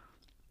then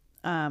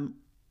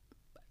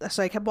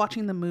so I kept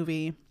watching the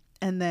movie,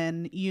 and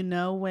then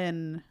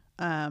when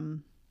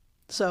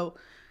so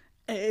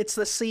it's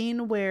the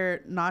scene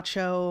where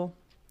Nacho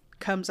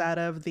comes out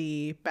of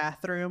the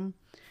bathroom,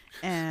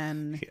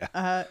 and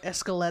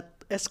Esqueleto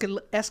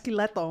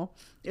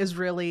is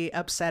really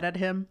upset at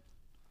him,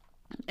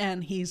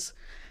 and he's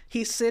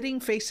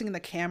sitting facing the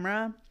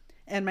camera,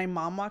 and my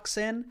mom walks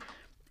in,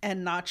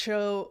 and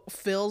Nacho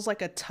fills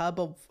like a tub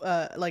of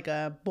like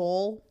a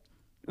bowl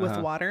with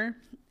water,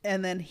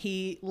 and then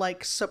he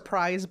like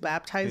surprise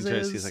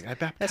baptizes he's like, "I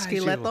baptize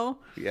Esqueleto."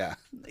 You.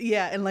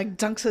 Yeah, and like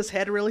dunks his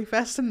head really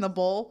fast in the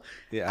bowl.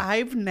 Yeah.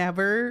 I've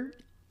never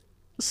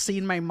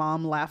seen my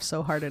mom laugh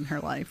so hard in her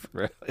life.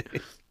 Really?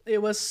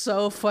 It was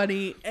so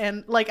funny,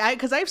 and like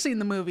because I've seen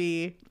the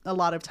movie a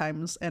lot of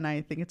times and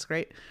I think it's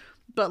great,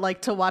 but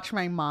like to watch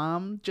my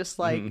mom just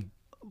like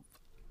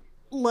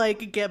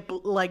like get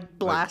like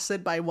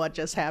blasted by what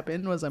just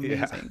happened was amazing.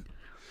 Yeah.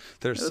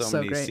 There's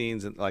so many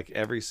scenes, and like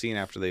every scene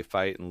after they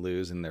fight and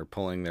lose and they're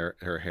pulling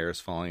her hair's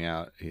falling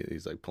out,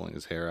 he's like pulling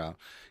his hair out.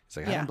 He's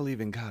like, "I don't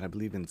believe in God, I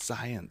believe in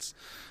science."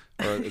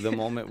 Or the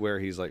moment where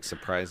he's like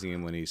surprising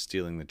him when he's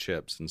stealing the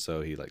chips, and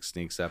so he like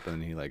sneaks up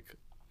and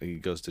he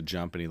goes to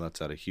jump and he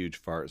lets out a huge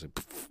fart. It's like,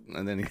 poof,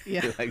 and then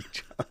he like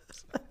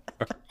jumps.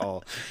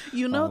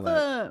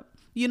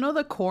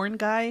 The corn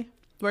guy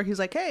where he's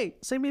like, "Hey,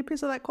 send me a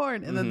piece of that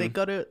corn," and then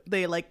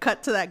they like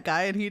cut to that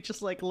guy and he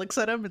just like looks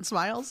at him and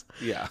smiles.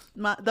 Yeah.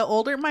 The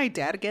older my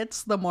dad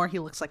gets, the more he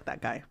looks like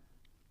that guy.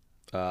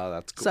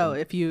 That's cool. So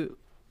if you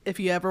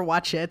ever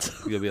watch it,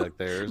 you'll be like,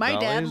 "There's my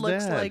dad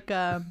looks like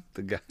the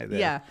guy there."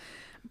 Yeah,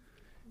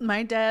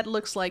 my dad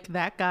looks like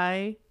that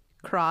guy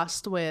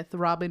crossed with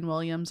Robin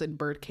Williams in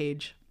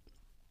Birdcage.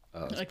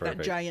 Oh, that's like perfect.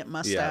 That giant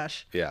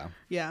mustache. Yeah.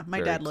 My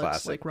Very dad looks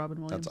classic. like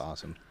Robin Williams. That's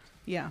awesome.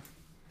 Yeah.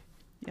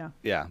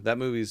 Yeah, that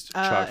movie's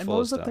chock and full what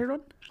was of the stuff. third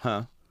one?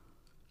 Huh?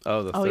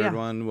 Oh, the third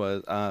one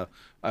was I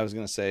was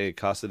gonna say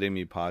Casa de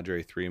Mi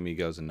Padre, Three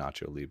Amigos, and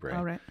Nacho Libre.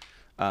 All right.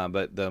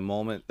 But the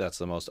moment that's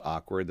the most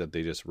awkward that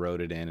they just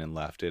wrote it in and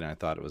left it, and I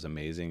thought it was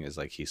amazing, is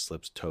like he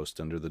slips toast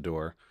under the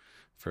door,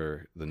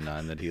 for the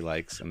nun that he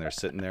likes, and they're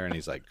sitting there, and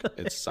he's like,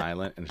 it's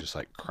silent, and it's just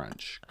like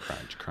crunch,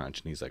 crunch, crunch,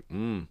 and he's like,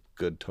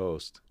 good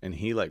toast, and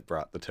he like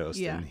brought the toast,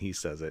 and he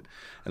says it,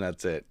 and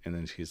that's it, and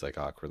then she's like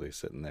awkwardly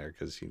sitting there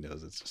because she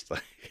knows it's just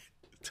like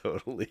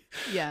totally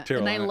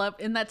terrible. And I love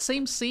in that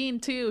same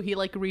scene too, he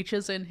like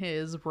reaches in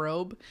his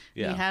robe,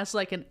 he has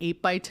like an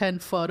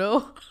 8x10 photo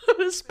of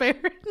his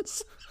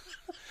parents.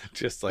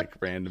 Just like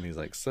random, he's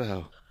like,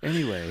 so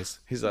anyways,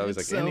 he's always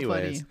like, so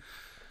anyways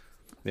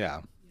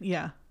funny.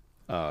 Yeah.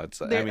 Oh,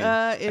 it's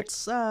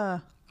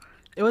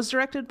it was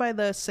directed by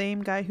the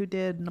same guy who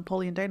did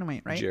Napoleon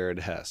Dynamite, right? Jared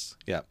Hess.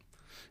 Yep.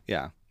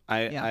 Yeah.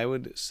 I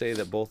would say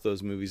that both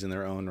those movies in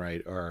their own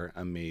right are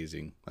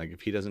amazing. Like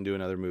if he doesn't do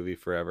another movie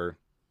forever,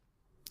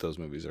 those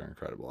movies are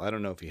incredible. I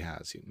don't know if he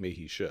has. Maybe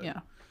he should. Yeah.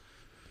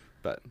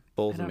 But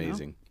both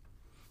amazing.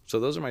 So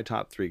those are my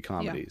top 3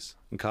 comedies.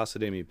 And Casa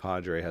de Mi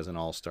Padre has an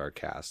all-star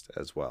cast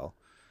as well.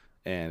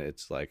 And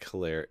it's like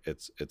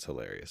hilarious. It's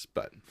hilarious.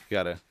 But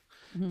you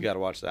gotta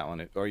watch that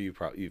one, or you've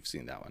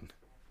seen that one.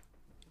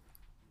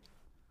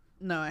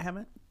 No, I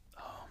haven't.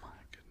 Oh my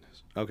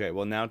goodness. Okay,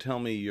 well now tell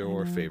me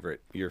your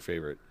favorite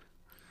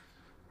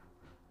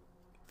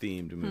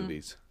themed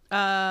movies.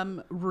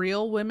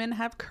 Real Women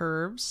Have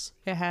Curves.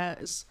 It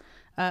has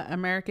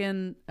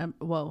America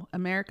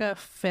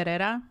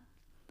Ferrera.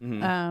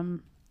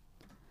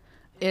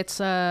 It's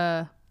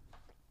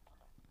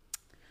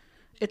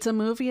a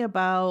movie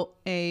about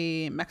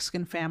a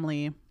Mexican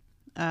family,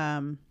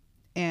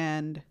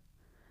 and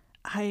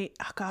I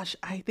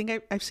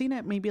think I've seen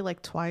it maybe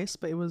like twice,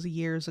 but it was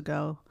years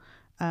ago,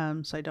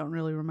 so I don't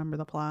really remember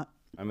the plot.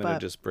 I'm gonna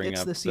just bring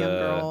up this young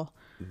girl.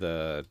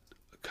 The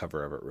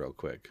cover of it real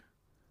quick.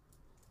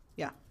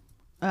 Yeah.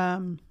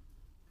 And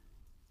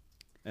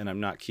I'm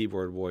not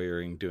keyboard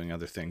warrioring, doing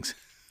other things.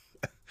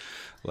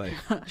 Like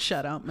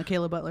shout out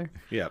Michaela Butler.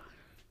 Yep.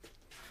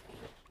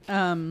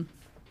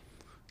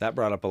 That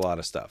brought up a lot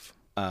of stuff.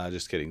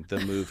 Just kidding.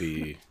 The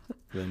movie.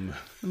 The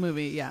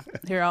movie. Yeah.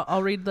 Here,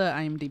 I'll read the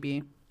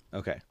IMDb.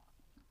 Okay.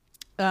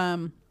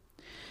 In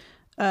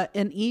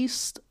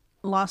East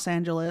Los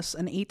Angeles,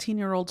 an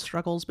 18-year-old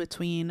struggles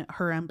between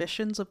her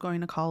ambitions of going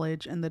to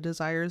college and the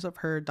desires of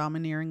her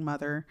domineering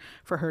mother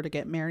for her to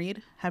get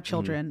married, have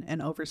children,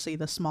 and oversee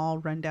the small,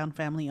 rundown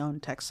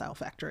family-owned textile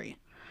factory.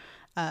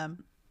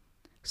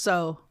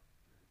 So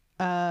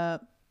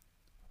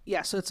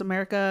it's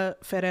America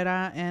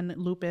Ferrera and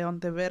Lupe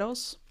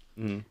Ontiveros.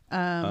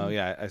 Oh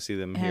yeah, I see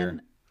them here.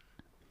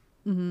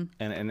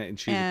 And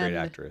she's a great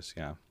actress.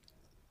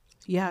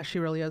 Yeah, she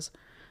really is.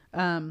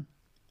 And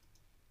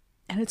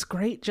it's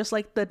great, just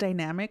like the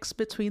dynamics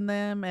between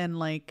them, and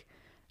like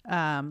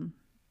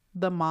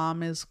the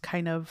mom is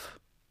kind of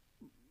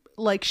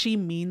like, she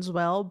means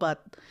well,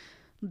 but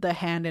the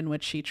hand in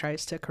which she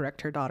tries to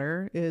correct her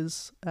daughter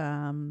is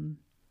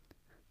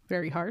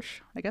very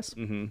harsh, I guess.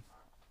 And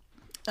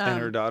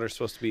her daughter's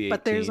supposed to be 18.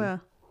 But there's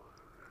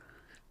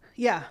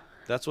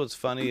That's what's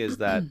funny is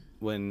that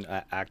when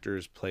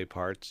actors play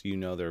parts,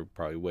 they're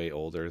probably way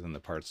older than the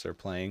parts they're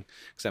playing.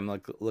 Because I'm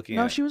like looking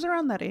at. No, she was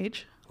around that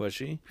age. Was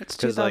she? It's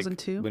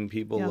 2002. Like, when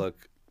people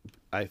look,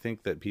 I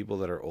think that people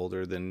that are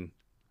older than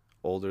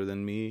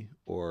me,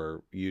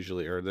 or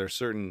there's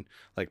certain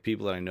like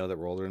people that I know that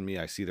were older than me,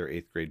 I see their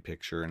 8th grade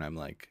picture and I'm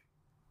like,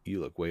 you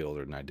look way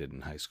older than I did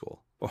in high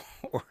school.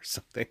 Or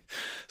something.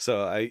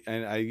 So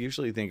I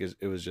usually think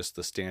it was just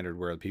the standard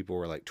where people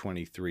were like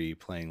 23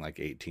 playing like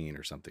 18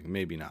 or something.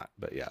 Maybe not,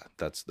 but yeah,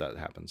 that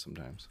happens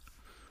sometimes.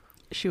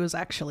 She was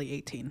actually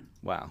 18.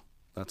 Wow,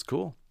 that's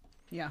cool.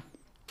 Yeah.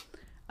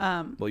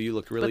 Well, you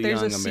look really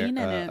young,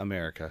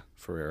 America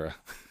Ferrera.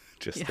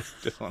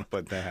 just want to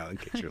put that out in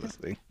case you're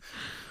listening.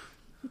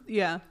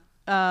 Yeah.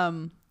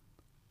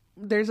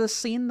 There's a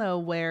scene though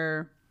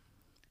where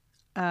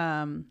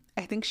I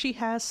think she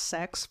has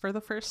sex for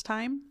the first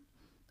time.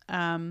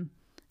 And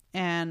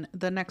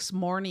the next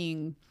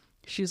morning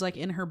she's like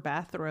in her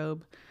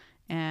bathrobe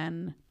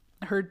and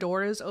her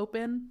door is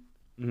open,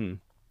 and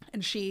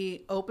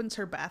she opens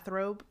her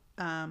bathrobe,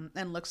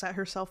 and looks at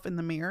herself in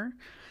the mirror,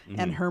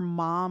 and her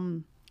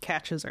mom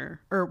catches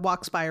her or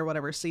walks by or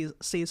whatever,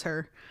 sees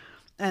her,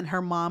 and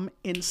her mom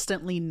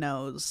instantly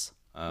knows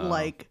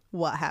like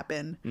what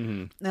happened.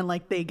 And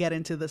like they get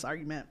into this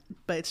argument,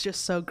 but it's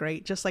just so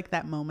great. Just like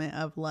that moment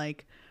of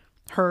like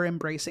her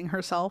embracing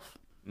herself.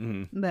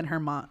 Then her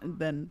mom,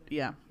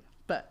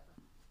 but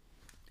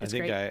I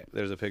think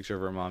there's a picture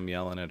of her mom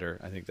yelling at her.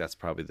 I think that's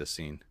probably the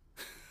scene.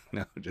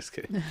 No, just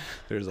kidding.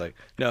 There's like,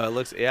 no, it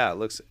looks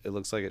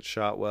like it's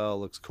shot well. It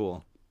looks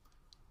cool.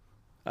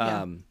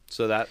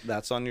 So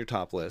that's on your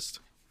top list.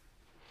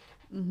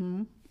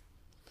 Oh,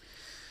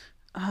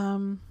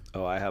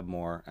 I have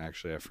more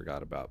actually. I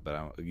forgot about,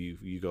 but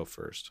you go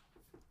first.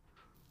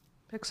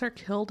 Pixar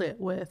killed it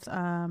with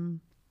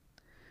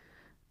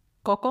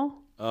Coco.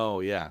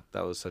 Oh yeah,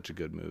 that was such a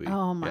good movie.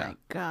 Oh my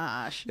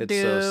gosh, it's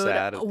dude, so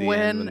sad at the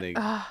end when they.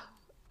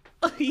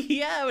 When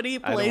he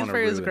plays for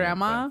his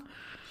grandma.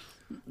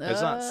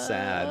 It's not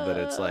sad, but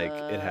it's like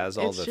it has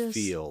all the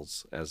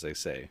feels, as they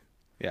say.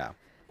 Yeah.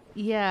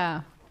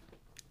 Yeah,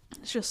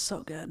 it's just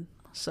so good,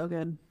 so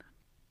good.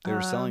 They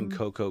were selling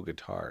Coco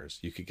guitars.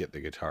 You could get the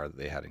guitar that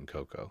they had in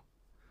Coco,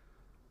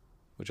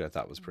 which I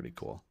thought was pretty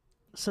cool.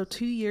 So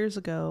 2 years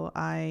ago,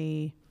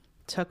 I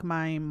took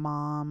my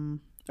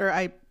mom,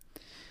 I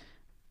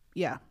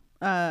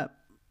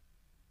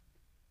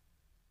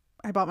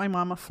bought my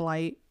mom a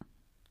flight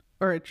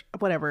or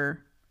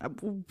whatever. I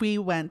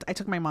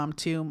took my mom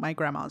to my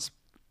grandma's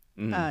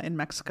in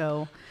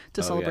Mexico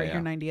to celebrate her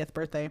 90th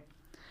birthday.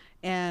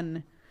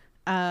 And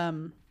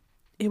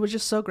it was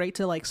just so great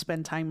to like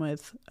spend time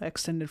with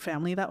extended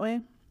family that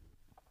way.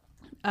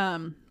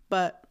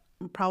 But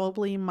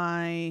probably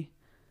my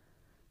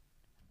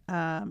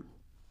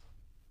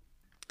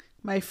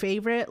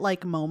favorite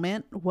like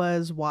moment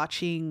was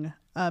watching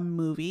a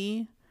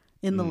movie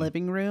in the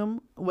living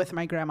room with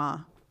my grandma,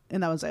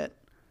 and that was it.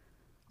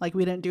 Like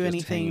we didn't do Just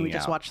anything. We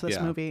just out. watched this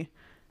Yeah. movie.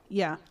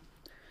 Yeah.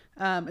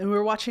 And we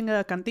were watching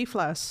a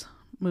Cantinflas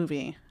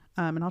movie.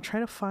 And I'll try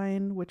to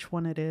find which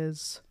one it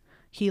is.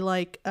 He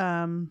like,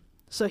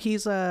 so he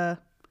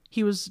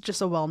was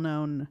just a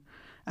well-known,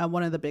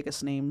 one of the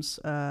biggest names,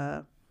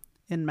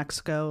 in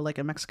Mexico, like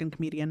a Mexican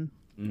comedian,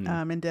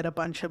 and did a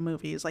bunch of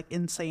movies, like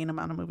insane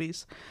amount of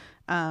movies.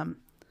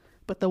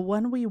 But the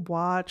one we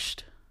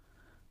watched,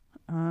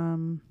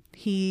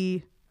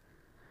 he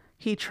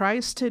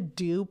tries to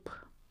dupe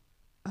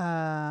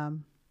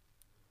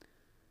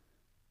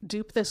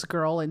this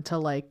girl into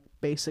like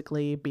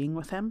basically being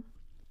with him.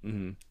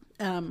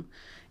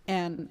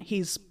 And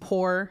he's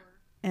poor,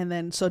 and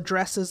then so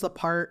dresses the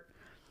part,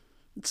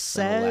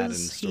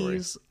 says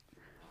he's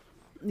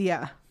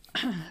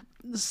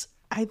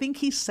I think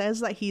he says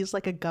that he's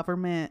like a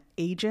government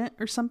agent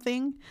or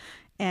something,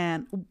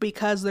 and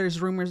because there's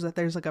rumors that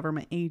there's a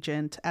government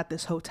agent at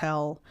this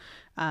hotel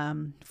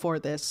for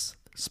this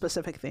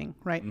specific thing,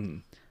 right?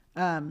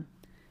 And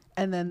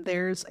then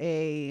there's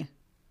a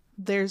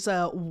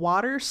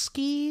water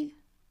ski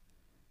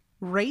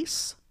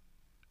race,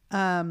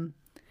 and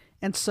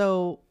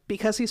so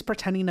because he's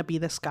pretending to be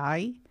this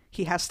guy,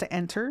 he has to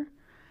enter,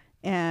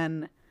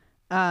 and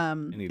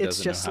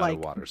it's just like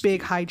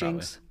big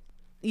hijinks.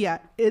 Probably.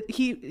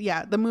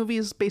 The movie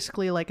is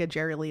basically like a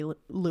Jerry Lee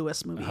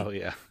Lewis movie. Oh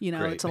yeah,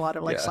 Great. It's a lot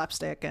of like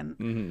slapstick,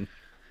 and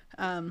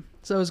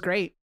so it was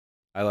great.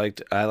 I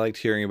liked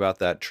hearing about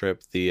that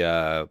trip.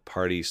 The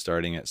party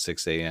starting at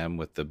 6 a.m.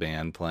 with the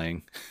band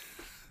playing.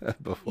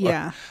 Before,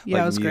 like it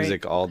was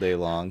music great. all day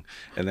long,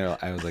 and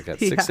I was like at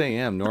 6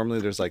 a.m.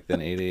 Normally there's like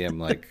then 8 a.m.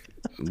 like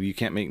you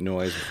can't make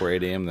noise before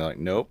 8 a.m. They're like,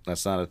 nope,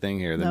 that's not a thing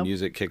here. The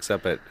music kicks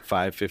up at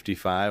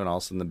 5:55, and all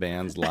of a sudden the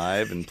band's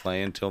live and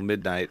playing till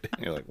midnight.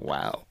 And you're like,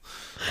 wow,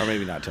 or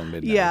maybe not till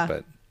midnight,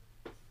 but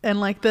and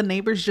like the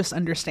neighbors just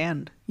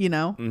understand,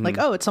 like,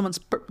 oh, it's someone's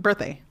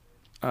birthday.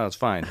 Oh, it's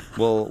fine.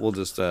 We'll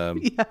just try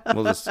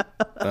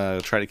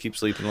to keep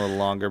sleeping a little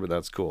longer, but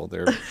that's cool.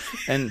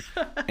 And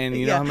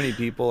you know how many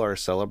people are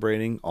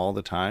celebrating all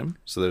the time?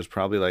 So there's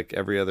probably like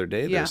every other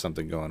day there's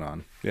something going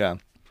on. Yeah.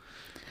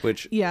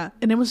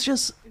 And it was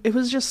just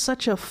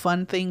such a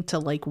fun thing to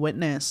like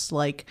witness,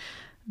 like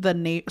so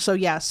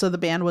the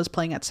band was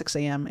playing at 6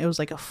 a.m. It was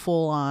like a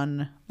full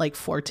on like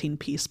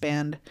 14-piece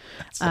band.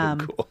 That's so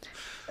cool.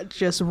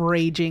 Just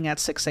raging at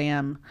 6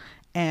 a.m.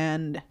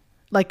 and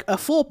like a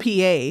full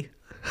PA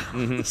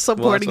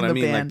supporting the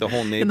band, like the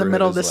whole neighborhood in the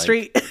middle of the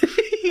street.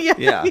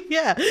 Yeah.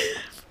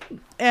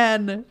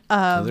 And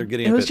they're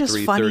getting it was up at just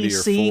 3:30 funny or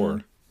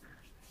seeing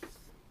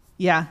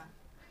 4.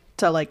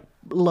 To like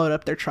load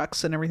up their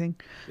trucks and everything.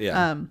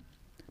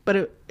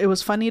 But it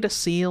was funny to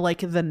see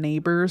like the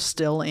neighbors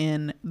still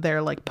in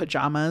their like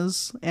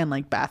pajamas and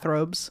like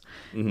bathrobes,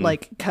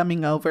 like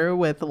coming over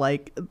with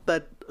like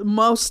the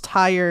most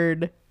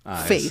tired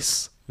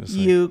face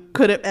you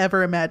could have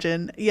ever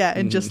imagined.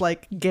 And just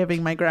like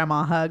giving my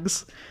grandma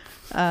hugs.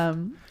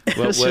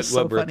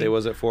 What birthday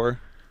was it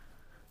for?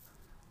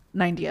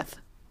 90th.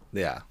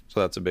 Yeah, so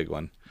that's a big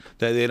one.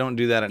 They don't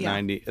do that at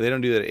 90. They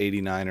don't do that at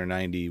 89 or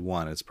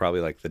 91. It's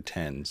probably like the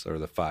 10s or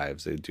the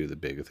 5s. They do the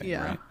big thing,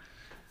 right?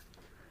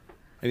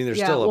 I mean, there's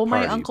still a party.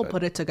 Well, my uncle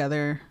put it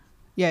together.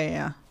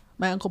 Yeah.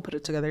 My uncle put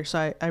it together,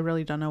 so I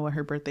really don't know what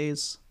her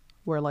birthdays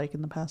were like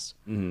in the past.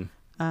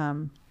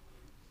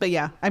 But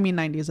yeah, I mean,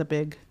 90 is a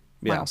big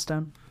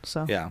milestone.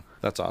 So yeah,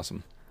 that's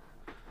awesome.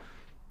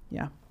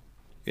 Yeah.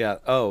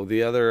 Oh,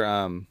 the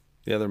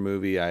other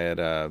movie I had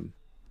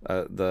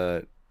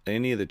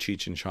any of the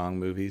Cheech and Chong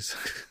movies.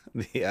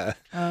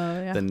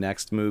 The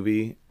next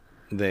movie,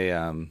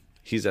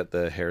 he's at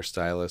the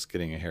hairstylist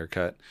getting a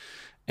haircut,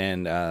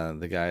 and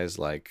the guy's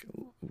like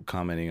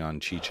commenting on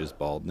Cheech's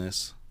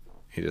baldness.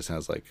 He just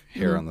has like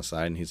hair on the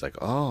side, and he's like,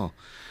 oh,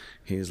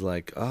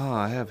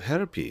 I have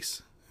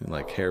hairpiece.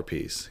 Like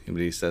hairpiece,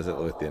 but he says it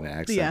with an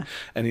accent,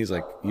 and he's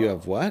like, "You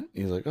have what?"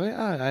 He's like, "Oh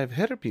yeah, I have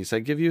hairpiece. I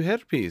give you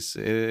hairpiece."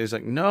 He's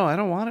like, "No, I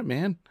don't want it,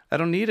 man. I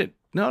don't need it.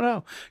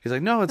 No." He's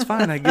like, "No, it's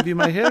fine. I give you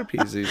my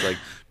hairpiece." He's like,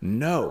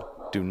 "No,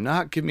 do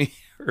not give me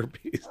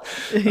herpes.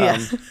 Yeah.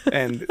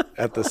 And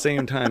at the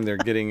same time, they're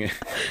getting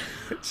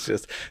it's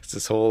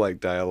this whole like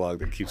dialogue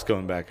that keeps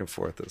going back and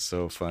forth. It's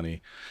so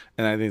funny.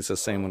 And I think it's the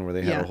same one where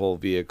they had a whole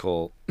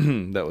vehicle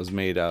that was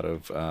made out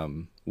of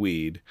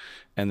weed,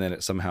 and then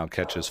it somehow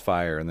catches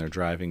fire, and they're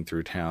driving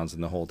through towns,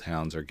 and the whole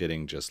towns are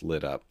getting just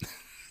lit up.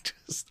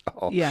 Just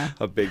all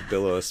a big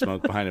billow of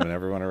smoke behind him, and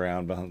everyone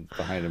around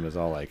behind him is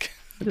all like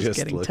just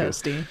getting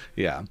toasty.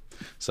 Yeah.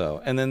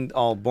 So, and then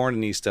Born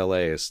in East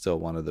LA is still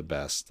one of the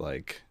best,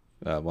 like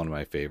one of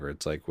my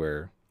favorites, like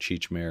where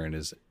Cheech Marin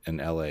is in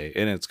LA,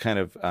 and it's kind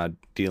of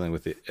dealing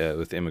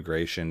with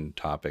immigration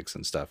topics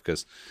and stuff,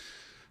 because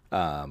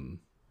in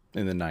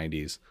the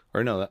 90s,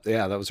 or no,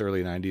 that was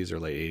early 90s or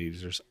late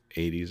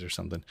 80s or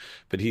something.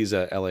 But he's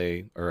a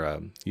LA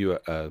or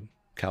a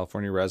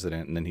California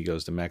resident, and then he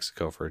goes to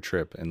Mexico for a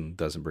trip and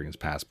doesn't bring his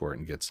passport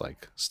and gets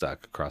like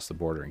stuck across the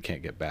border and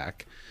can't get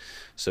back.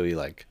 So he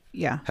like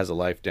has a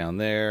life down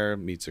there,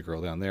 meets a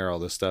girl down there, all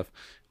this stuff.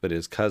 But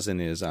his cousin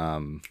is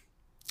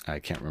I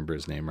can't remember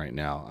his name right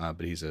now,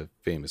 but he's a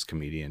famous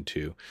comedian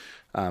too.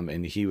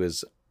 And he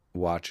was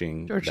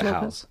watching George The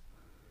Lopez? House.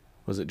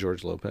 Was it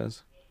George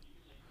Lopez?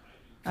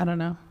 I don't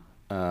know.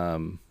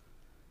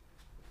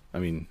 I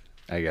mean,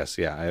 I guess,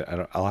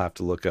 yeah. I'll have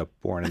to look up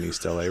Born in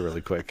East LA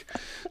really quick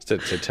to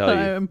tell you.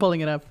 I'm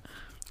pulling it up.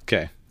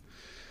 Okay.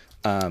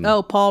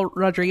 Paul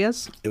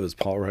Rodriguez. It was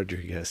Paul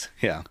Rodriguez.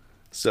 Yeah.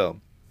 So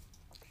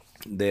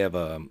they have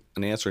an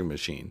answering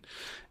machine,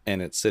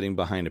 and it's sitting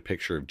behind a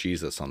picture of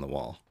Jesus on the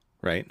wall,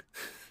 right?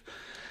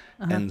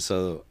 And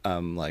so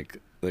like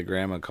the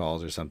grandma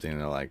calls or something, and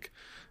they're like,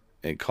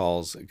 it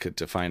calls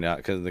to find out,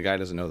 because the guy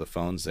doesn't know the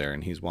phone's there,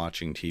 and he's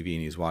watching TV,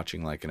 and he's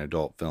watching like an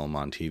adult film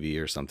on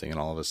TV or something, and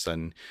all of a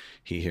sudden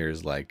he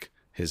hears like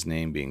his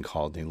name being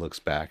called, and he looks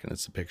back, and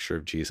it's a picture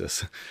of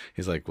Jesus.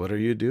 He's like, "What are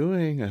you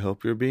doing? I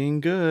hope you're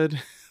being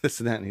good." This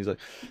and that, and he's like,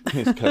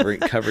 he's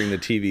covering the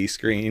TV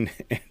screen,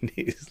 and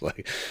he's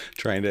like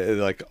trying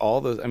to, like, all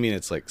those. I mean,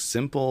 it's like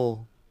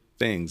simple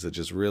things that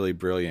just really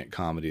brilliant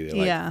comedy. They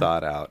like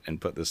thought out and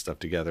put this stuff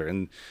together,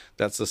 and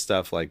that's the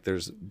stuff. Like,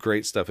 there's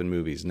great stuff in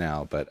movies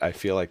now, but I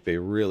feel like they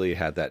really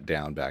had that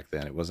down back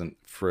then. It wasn't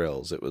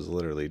frills; it was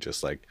literally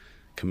just like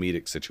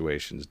comedic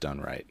situations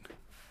done right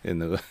in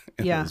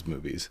those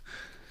movies.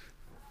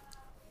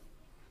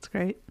 It's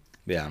great.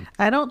 Yeah,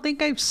 I don't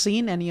think I've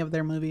seen any of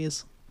their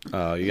movies.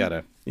 Oh, you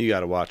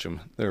gotta watch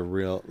them. They're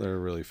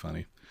really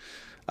funny.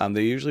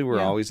 They usually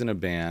were always in a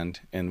band,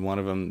 and one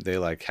of them, they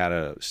like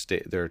had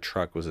their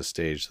truck was a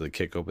stage, so they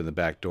kick open the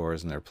back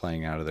doors and they're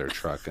playing out of their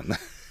truck in the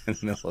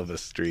middle of a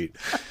street,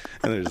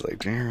 and they're just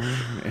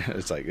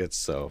like, it's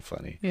so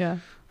funny. Yeah.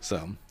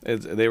 So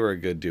they were a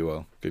good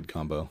duo, good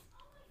combo.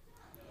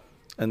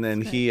 And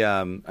then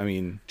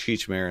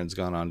Cheech Marin's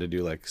gone on to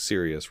do like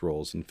serious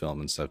roles in film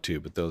and stuff too,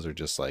 but those are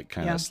just like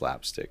kind of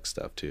slapstick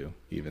stuff too.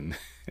 Even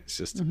it's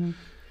just.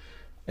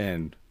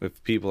 And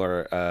if people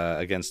are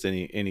against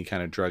any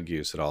kind of drug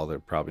use at all, they're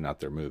probably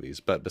not their movies.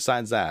 But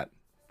besides that,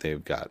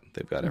 they've got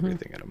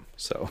everything in them.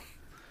 So,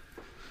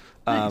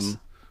 Nice.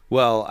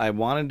 Well, I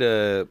wanted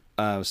to,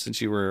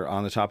 since you were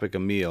on the topic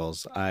of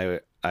meals,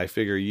 I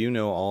figure you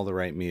know all the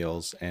right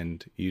meals,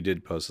 and you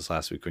did post this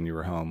last week when you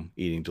were home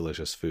eating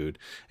delicious food,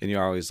 and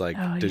you're always like,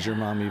 "Does your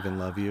mom even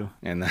love you?"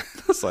 And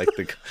that's like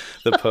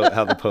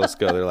how the posts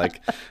go. They're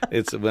like,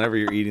 it's whenever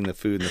you're eating the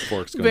food and the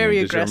fork's going,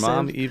 Very "Does aggressive. your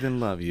mom even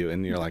love you?"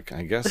 And you're like,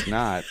 "I guess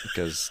not,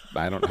 because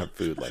I don't have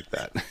food like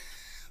that."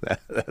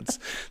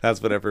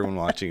 That's what everyone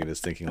watching it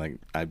is thinking. Like,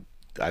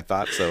 I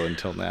thought so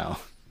until now.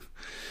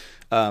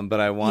 But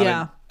I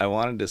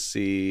wanted to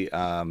see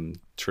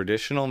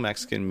traditional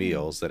Mexican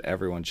meals that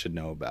everyone should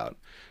know about,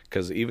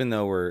 because even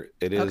though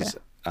it is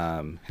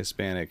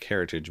Hispanic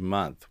Heritage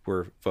Month,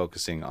 we're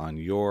focusing on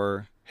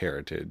your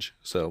heritage.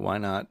 So why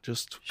not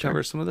just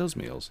cover some of those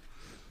meals?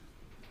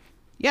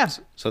 Yes.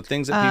 So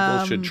things that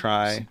people should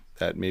try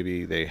that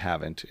maybe they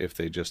haven't, if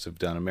they just have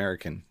done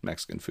American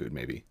Mexican food,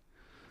 maybe.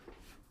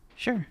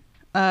 Sure.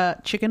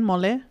 Chicken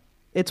mole.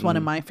 It's one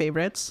of my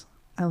favorites.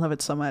 I love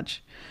it so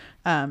much.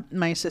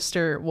 My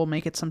sister will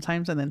make it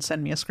sometimes and then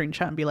send me a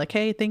screenshot and be like,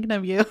 "Hey, thinking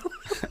of you."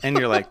 And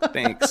you're like,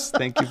 "Thanks.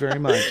 Thank you very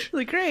much."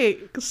 Like,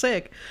 great.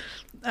 Sick.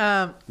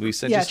 We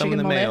sent you some in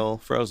the mail,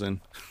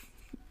 frozen.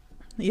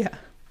 Yeah.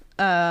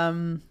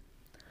 Pozole.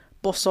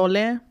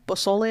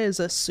 Pozole is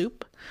a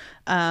soup.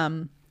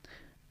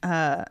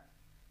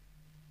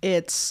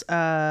 It's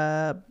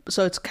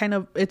so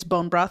it's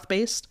bone broth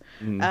based,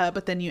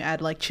 but then you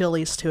add like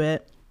chilies to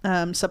it.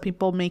 Some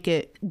people make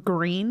it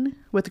green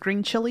with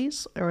green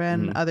chilies,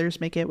 and others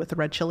make it with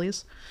red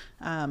chilies.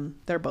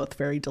 They're both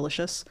very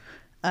delicious.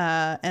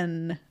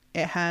 And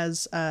it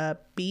has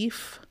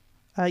beef,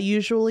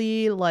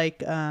 usually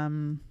like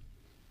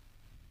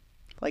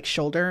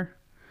shoulder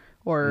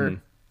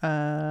or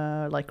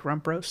like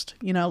rump roast.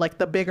 You know, like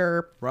the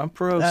bigger rump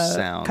roast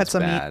sounds cuts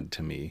of bad meat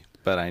to me,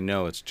 but I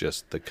know it's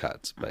just the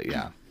cuts. But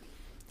yeah.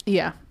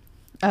 Yeah.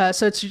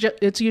 So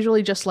it's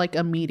usually just like a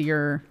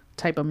meatier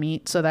type of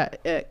meat, so that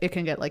it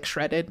can get like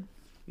shredded,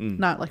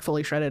 not like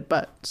fully shredded,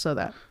 but so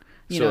that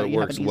So it you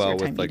have works an easier well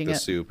time with like eating the it.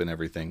 soup and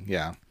everything.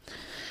 Yeah.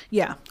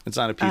 Yeah. It's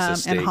not a piece of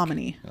steak. And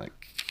hominy. Like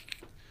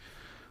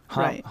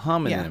Right.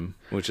 homonym,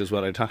 which is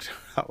what I talked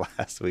about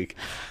last week.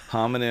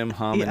 Homonym,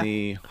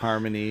 hominy,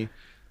 harmony.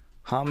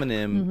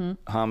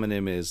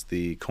 Homonym is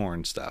the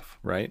corn stuff,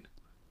 right?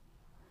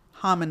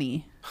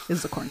 Hominy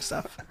is the corn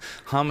stuff.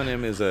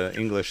 Homonym is a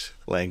English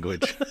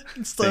language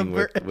It's thing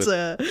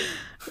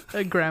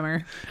a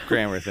grammar.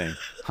 grammar thing.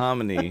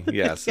 Hominy,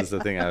 yes, is the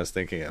thing I was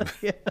thinking of.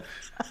 Yeah.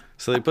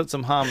 So they put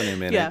some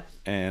homonym in it,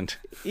 and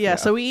Yeah,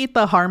 so we eat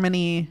the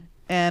harmony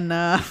and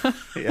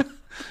yeah,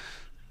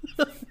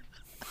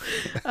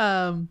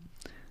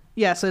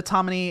 yeah, so it's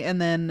hominy,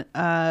 and then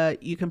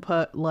you can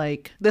put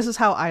like, this is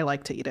how I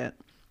like to eat it.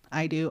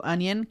 I do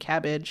onion,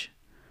 cabbage,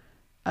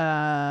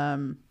 a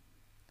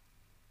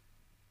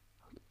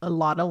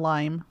lot of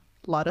lime,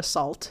 a lot of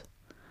salt,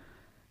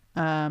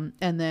 and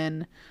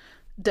then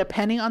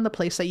depending on the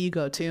place that you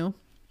go to,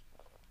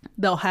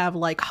 they'll have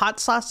like hot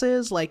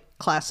sauces, like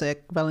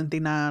classic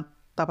Valentina,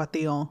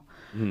 Tapatio,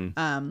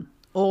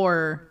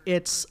 or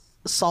it's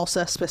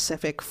salsa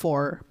specific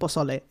for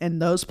pozole,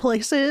 and those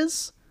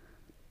places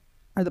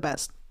are the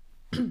best.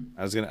 they're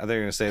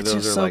gonna say It's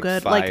those just are so like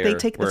good. fire, Like, they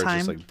take the where time.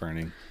 it's just like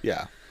burning.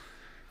 Yeah,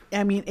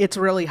 I mean, it's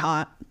really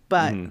hot,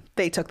 but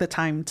they took the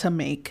time to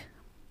make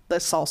the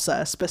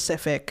salsa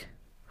specific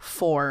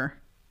for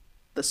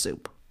the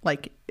soup.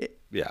 Like,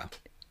 yeah.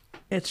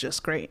 it's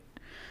just great.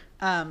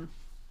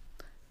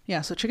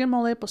 Yeah, so chicken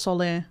mole,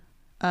 pozole,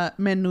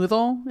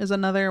 menudo is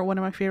another one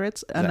of my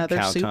favorites. Is that Another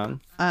cow soup.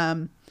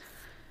 tongue?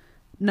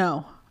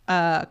 No,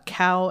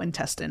 cow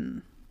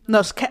intestine.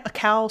 No,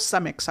 cow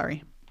stomach.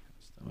 Sorry.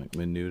 Like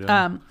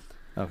menudo.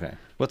 Okay.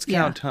 What's cow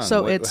yeah, tongue?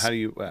 so it's how do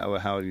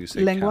you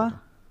say lengua. cow tongue?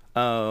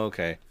 Oh,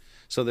 okay.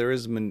 So there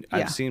is Yeah.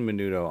 I've seen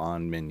menudo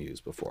on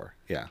menus before.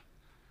 Yeah.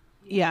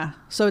 Yeah,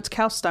 so it's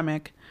cow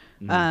stomach,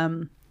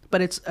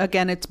 but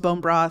it's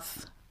bone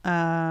broth,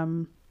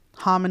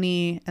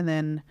 hominy, and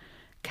then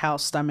cow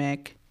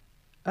stomach.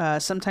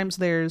 Sometimes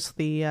there's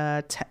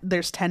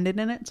there's tendon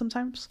in it.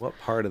 Sometimes. What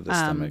part of the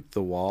stomach?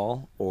 The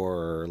wall,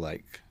 or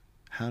like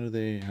how do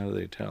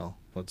they tell?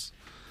 What's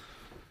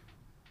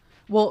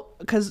Well,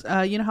 because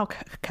you know how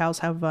cows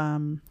have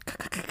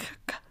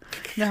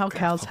you know how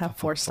cows have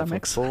four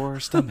stomachs. Four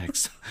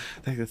stomachs.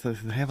 They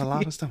have a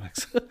lot of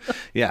stomachs.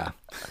 Yeah,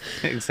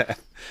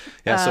 exactly.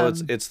 Yeah, so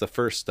it's the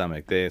first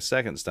stomach. The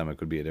second stomach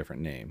would be a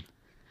different name,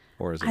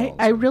 or is it?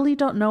 I really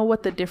don't know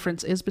what the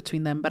difference is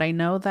between them, but I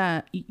know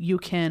that you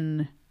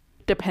can,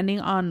 depending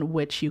on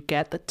which you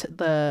get,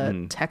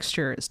 the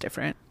texture is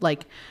different.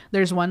 Like,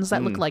 there's ones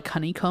that look like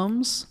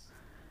honeycombs,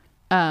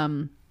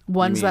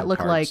 ones that look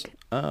parts? like,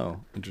 Oh,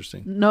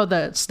 interesting. no,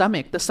 the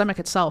stomach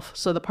itself.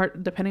 So the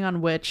part, depending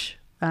on which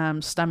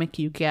stomach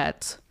you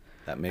get.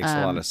 That makes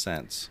a lot of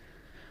sense.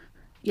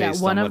 Yeah,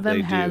 based one on of what them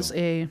they has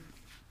do.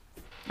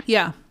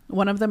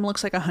 one of them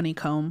looks like a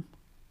honeycomb.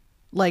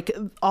 Like,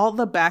 all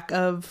the back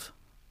of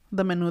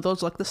the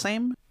menudos look the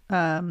same.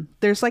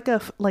 There's like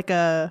a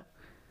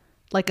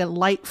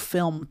light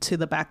film to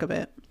the back of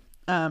it.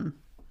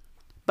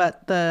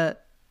 But they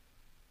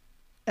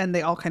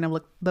all kind of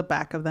look, the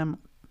back of them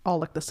all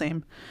look the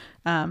same.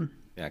 Yeah,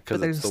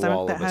 because there's it's a the stomach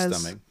wall of that the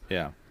has- stomach.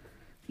 Yeah.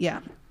 Yeah.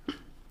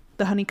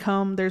 The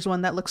honeycomb, there's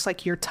one that looks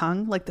like your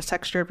tongue, like the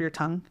texture of your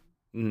tongue.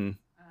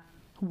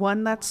 Mm-hmm.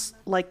 One that's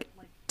like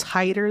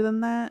tighter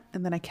than that,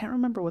 and then I can't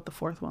remember what the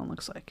fourth one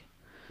looks like.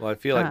 Well, I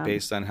feel like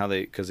based on how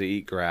because they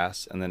eat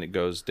grass and then it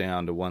goes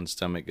down to one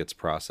stomach, gets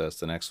processed,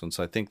 the next one.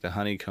 So I think the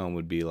honeycomb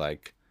would be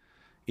like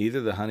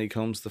either the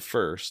honeycomb's the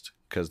first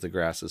because the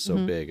grass is so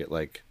big it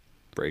like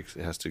breaks.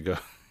 It has to go.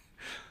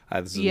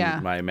 This is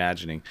my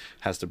imagining,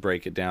 has to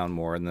break it down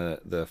more, and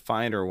the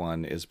finer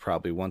one is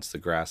probably once the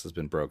grass has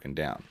been broken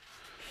down,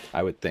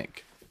 I would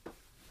think,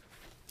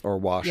 or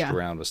washed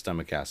around with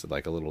stomach acid,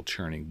 like a little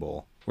churning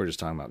bowl. We're just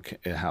talking about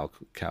how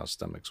cow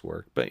stomachs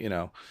work, but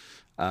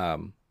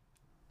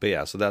but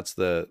yeah. So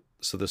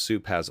the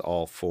soup has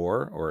all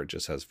four, or it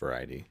just has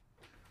variety.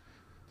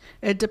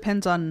 It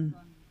depends on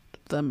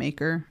the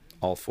maker.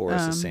 All four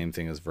is the same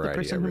thing as variety.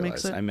 I person who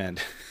makes realized. it. I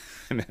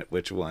meant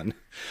which one.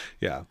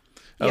 Yeah.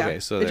 Yeah, Okay.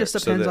 So it just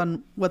depends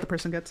on what the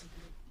person gets.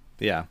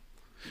 Yeah.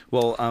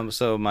 Well,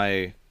 so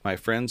my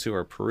friends who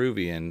are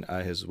Peruvian,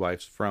 his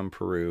wife's from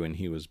Peru and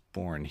he was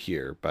born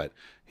here, but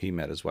he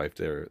met his wife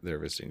there. They're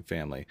visiting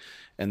family,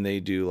 and they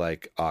do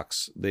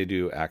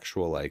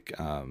actual like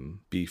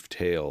beef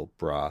tail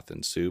broth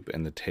and soup,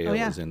 and the tail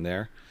is in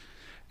there.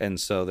 And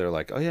so they're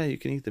like, oh yeah, you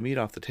can eat the meat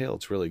off the tail.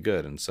 It's really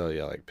good. And so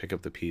yeah, like pick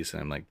up the piece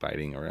and I'm like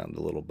biting around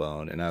the little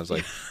bone. And I was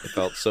like, it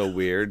felt so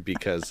weird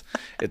because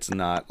it's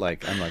not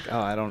like, I'm like,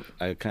 I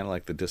kind of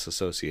like the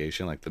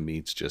disassociation, like the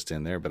meat's just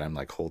in there, but I'm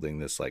like holding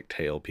this like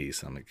tail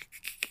piece. And I'm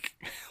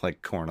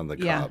like corn on the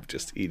cob,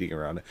 just eating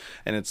around it.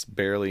 And it's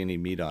barely any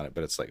meat on it,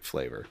 but it's like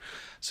flavor.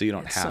 So you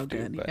don't have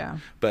to. Good,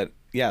 but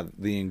yeah,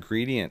 the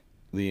ingredient,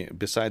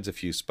 besides a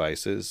few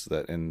spices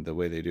and the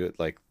way they do it,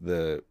 like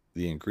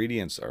the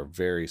ingredients are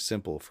very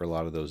simple for a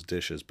lot of those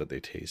dishes, but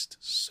they taste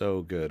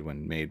so good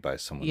when made by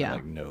someone that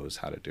like knows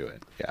how to do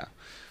it. Yeah.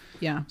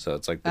 Yeah. So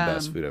it's like the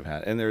best food I've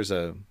had. And there's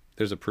a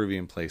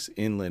Peruvian place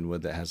in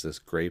Linwood that has this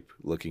grape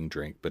looking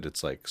drink, but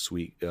it's like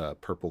sweet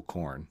purple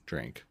corn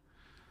drink.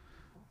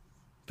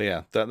 But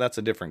yeah, that's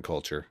a different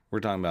culture. We're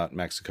talking about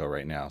Mexico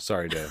right now.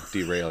 Sorry to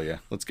derail you.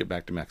 Let's get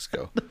back to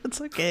Mexico. That's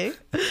okay.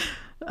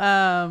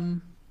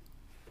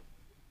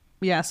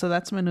 Yeah, so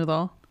that's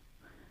menudo.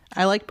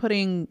 I like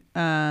putting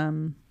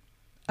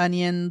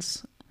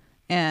onions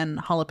and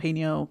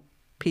jalapeno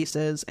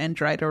pieces and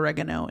dried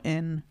oregano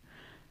in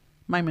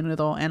my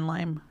menudo and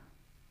lime.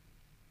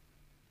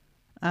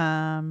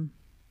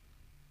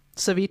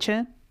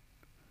 Ceviche.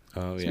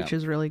 Oh yeah, Ceviche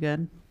is really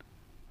good.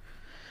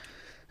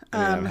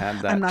 I mean, I've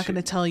had that I'm not too.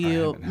 going to tell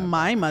you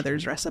my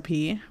mother's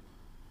recipe.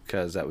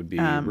 Because that would be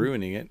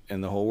ruining it,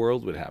 and the whole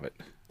world would have it.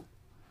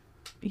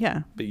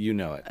 Yeah. But you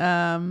know it.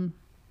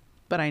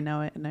 But I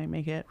know it, and I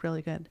make it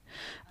really good.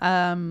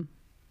 Where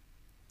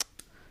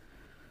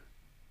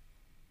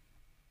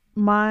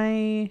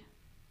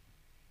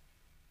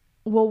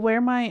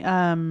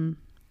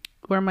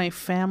my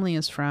family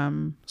is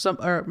from,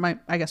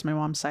 I guess my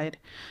mom's side,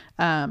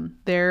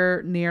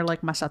 they're near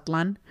like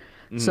Mazatlan.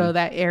 So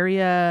that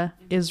area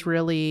is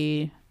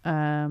really,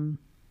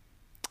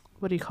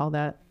 what do you call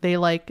that?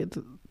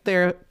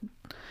 They're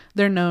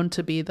known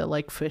to be the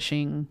like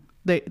fishing.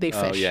 They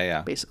fish,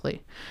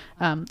 basically.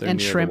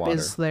 And shrimp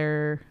is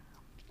their,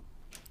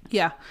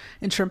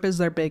 and shrimp is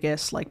their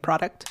biggest like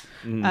product.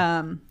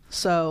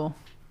 So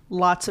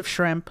lots of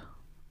shrimp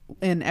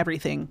in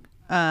everything.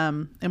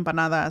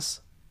 Empanadas,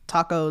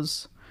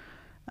 tacos.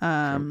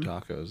 Shrimp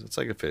tacos. It's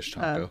like a fish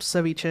taco.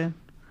 Ceviche.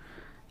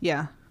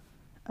 Yeah.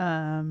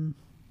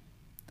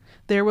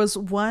 There was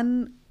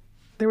one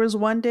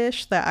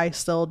dish that I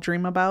still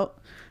dream about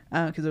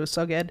because it was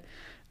so good.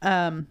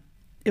 It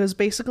was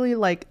basically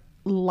like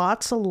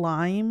lots of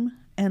lime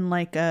and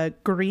like a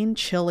green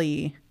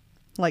chili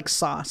like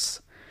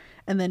sauce,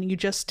 and then you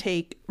just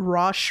take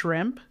raw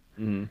shrimp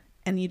and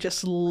you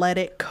just let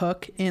it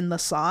cook in the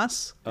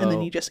sauce, and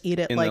then you just eat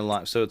it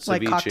like so it's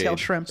like cocktail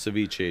shrimp.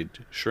 Ceviche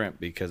shrimp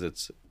because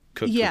it's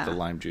cooked with the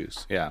lime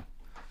juice. Yeah.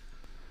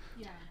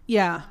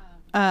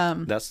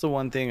 That's the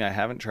one thing I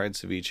haven't tried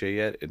ceviche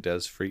yet. It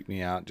does freak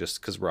me out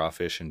just because raw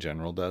fish in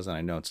general does, and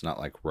I know it's not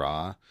like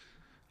raw.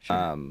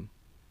 Sure.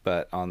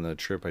 But on the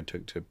trip I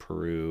took to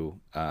Peru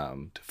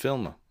to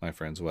film my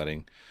friend's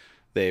wedding,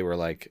 they were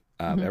like,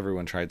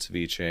 everyone tried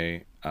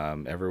ceviche.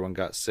 Everyone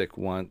got sick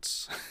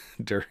once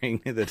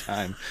during the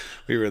time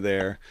we were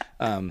there.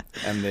 And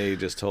they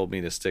just told me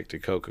to stick to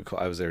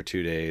Coca-Cola. I was there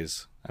 2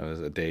 days. I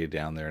was a day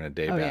down there and a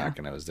day back,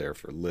 and I was there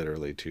for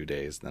literally 2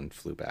 days, then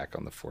flew back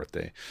on the 4th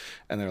day.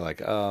 And they're like,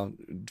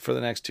 for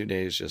the next 2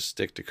 days, just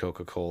stick to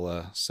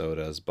Coca-Cola,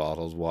 sodas,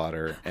 bottled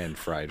water, and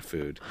fried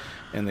food.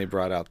 And they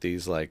brought out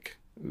these like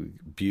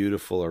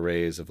beautiful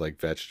arrays of like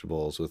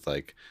vegetables with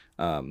like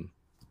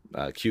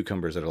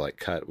cucumbers that are like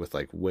cut with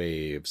like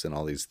waves and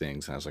all these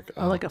things, and I was like,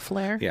 like a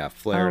flare,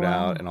 flared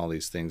out and all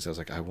these things. I was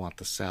like, I want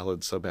the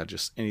salad so bad,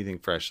 just anything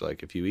fresh.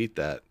 Like if you eat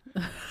that,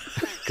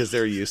 because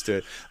they're used to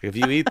it, like, if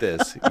you eat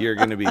this you're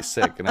gonna be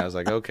sick. And I was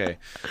like, okay.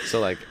 So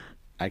like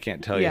I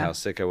can't tell you how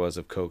sick I was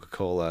of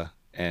Coca-Cola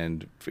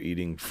and for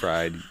eating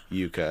fried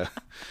yuca.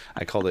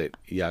 I called it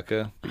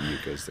yucca, but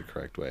yucca is the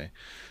correct way.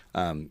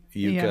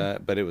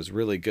 But it was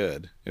really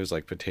good. It was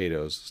like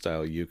potatoes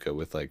style yuca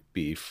with like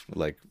beef,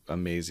 like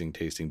amazing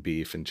tasting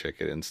beef and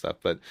chicken and stuff.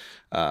 But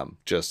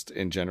just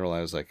in general,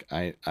 I was like,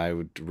 I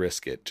would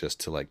risk it just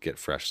to like get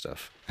fresh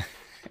stuff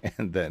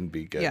and then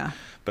be good. Yeah.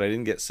 But I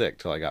didn't get sick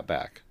till I got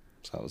back,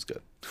 so that was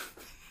good.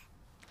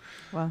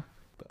 Wow.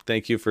 But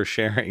thank you for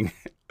sharing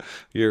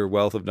your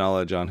wealth of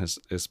knowledge on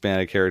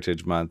Hispanic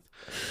Heritage Month.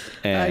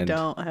 And I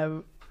don't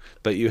have,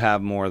 but you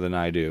have more than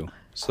I do.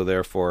 So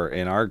therefore,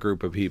 in our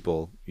group of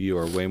people, you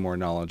are way more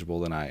knowledgeable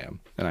than I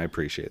am, and I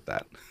appreciate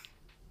that.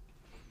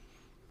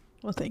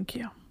 Well, thank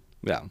you.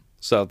 Yeah.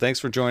 So thanks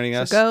for joining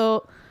us.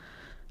 Go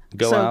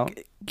out.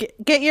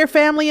 Get your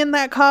family in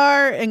that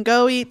car and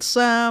go eat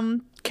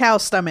some cow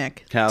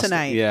stomach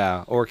tonight.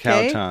 Yeah, or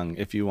cow tongue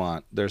if you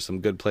want. There's some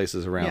good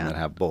places around that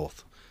have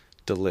both.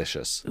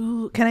 Delicious.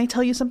 Ooh, can I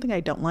tell you something I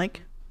don't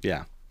like?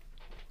 Yeah.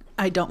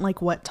 I don't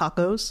like wet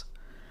tacos.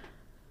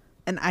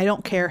 And I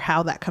don't care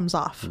how that comes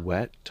off.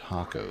 Wet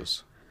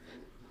tacos.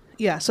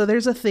 Yeah, so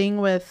there's a thing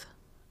with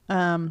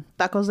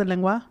tacos de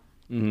lengua,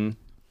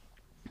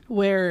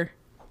 where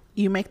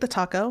you make the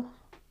taco,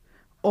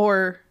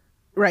 so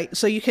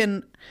you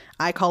can,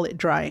 I call it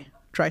dry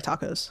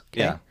tacos.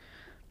 Okay? Yeah.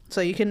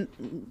 So you can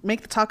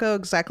make the taco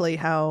exactly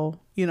how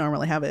you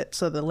normally have it.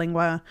 So the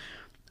lengua,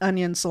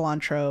 onion,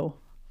 cilantro,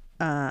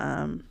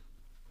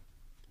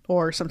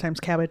 or sometimes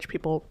cabbage.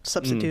 People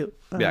substitute.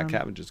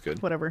 Cabbage is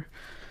good. Whatever.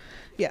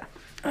 Yeah.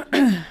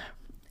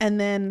 And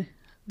then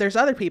there's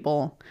other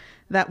people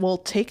that will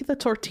take the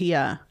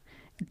tortilla,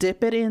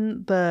 dip it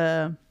in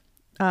the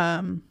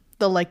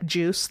like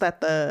juice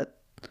that the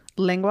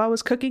lengua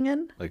was cooking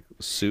in, like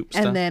soup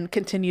and stuff, then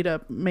continue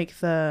to make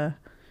the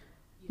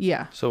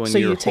So when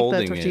you're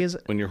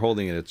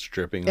holding it, it's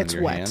dripping on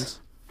your hands.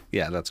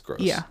 Yeah, that's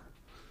gross. Yeah.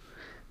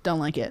 Don't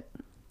like it.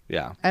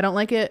 Yeah. I don't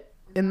like it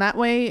in that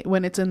way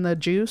when it's in the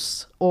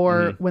juice,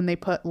 or when they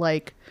put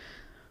like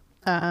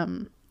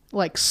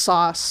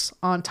sauce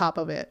on top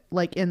of it,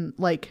 like in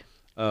like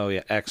Oh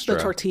yeah, extra.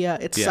 the tortilla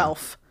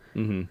itself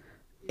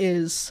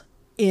is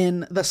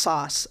in the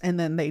sauce, and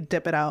then they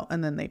dip it out,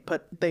 and then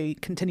they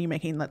continue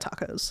making the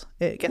tacos.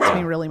 It gets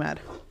me really mad.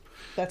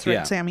 That's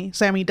right, Yeah.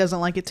 Sammy doesn't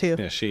like it too.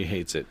 Yeah, she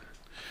hates it.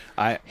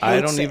 I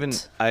don't even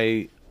it.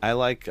 I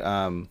like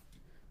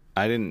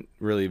I didn't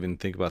really even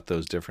think about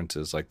those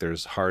differences. Like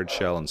there's hard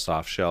shell and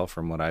soft shell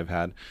from what I've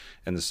had,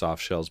 and the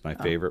soft shell is my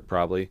favorite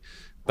probably.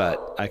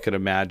 But I could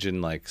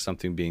imagine like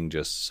something being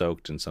just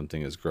soaked in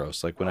something is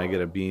gross. Like when I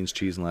get a beans,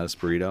 cheese, and lettuce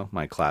burrito,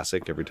 my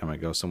classic every time I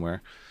go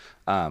somewhere.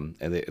 And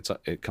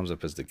it comes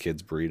up as the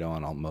kids' burrito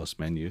on most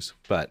menus.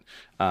 But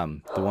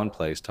the one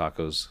place,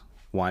 Tacos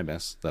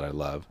Guaymas, that I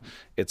love,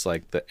 it's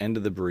like the end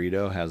of the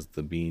burrito has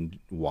the bean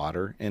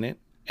water in it,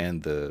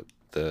 and the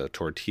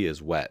tortilla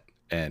is wet,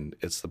 and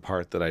it's the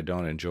part that I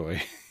don't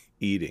enjoy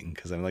eating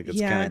because I'm like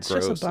it's kind of it's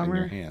just a gross in your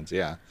bummer. hands.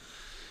 Yeah,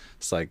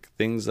 it's like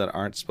things that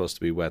aren't supposed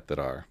to be wet that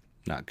are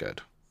not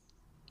good.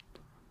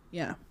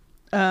 Yeah.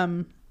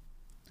 I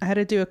had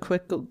to do a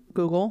quick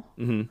Google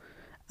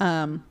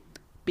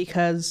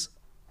because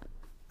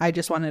I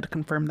just wanted to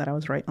confirm that I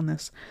was right on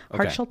this. Okay.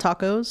 Hard shell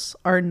tacos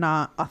are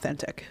not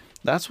authentic.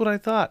 That's what I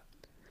thought.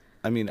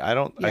 I mean, I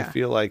Yeah.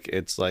 feel like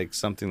it's like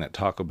something that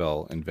Taco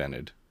Bell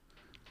invented.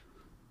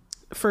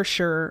 For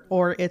sure.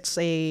 Or it's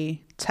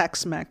a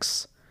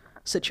Tex-Mex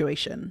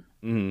situation.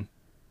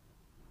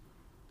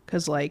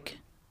 Because like,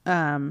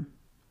 no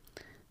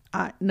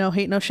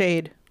hate, no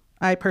shade.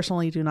 I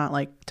personally do not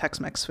like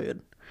Tex-Mex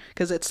food.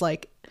 Because it's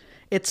like,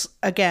 I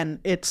think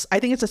it's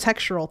a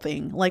textural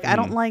thing. Like, I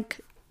don't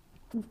like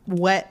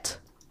wet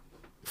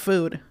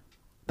food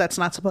that's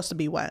not supposed to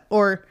be wet,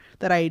 or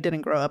that I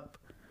didn't grow up.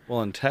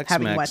 Well, and Having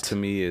Tex-Mex wet. to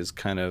me is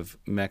kind of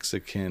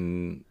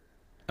Mexican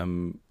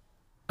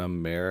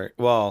American.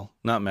 Well,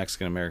 not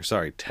Mexican American.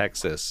 Sorry,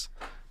 Texas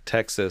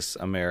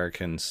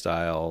American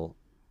style,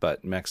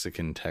 but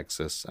Mexican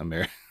Texas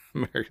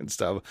American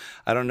style.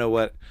 I don't know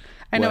what.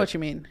 I know what you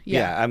mean.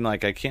 Yeah. I'm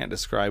like I can't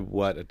describe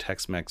what a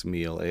Tex-Mex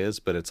meal is,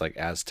 but it's like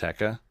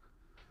Azteca.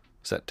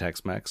 Is that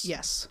Tex-Mex?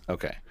 Yes.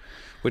 Okay.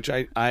 Which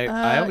I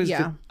always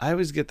yeah. I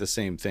always get the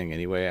same thing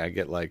anyway. I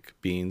get like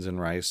beans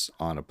and rice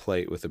on a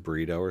plate with a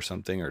burrito or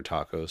something, or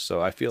tacos.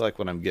 So I feel like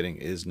what I'm getting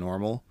is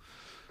normal.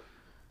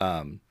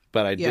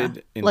 But I Yeah.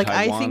 did in Like,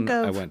 I Taiwan. think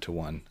of- I went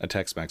to a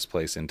Tex-Mex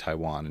place in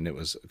Taiwan, and it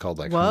was called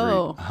like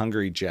Whoa.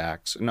 Hungry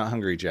Jack's. Not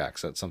Hungry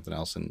Jack's. That's something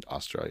else in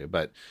Australia.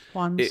 But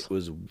Juan's. it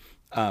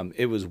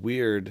was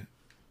weird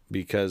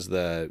because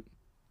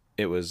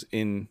it was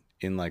in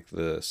like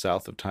the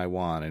south of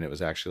Taiwan, and it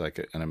was actually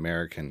like an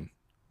American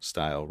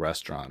style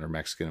restaurant, or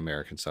Mexican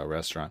American style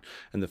restaurant,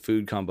 and the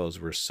food combos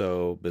were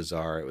so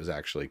bizarre. It was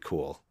actually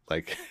cool,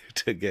 like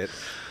to get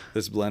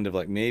this blend of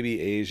like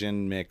maybe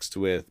Asian mixed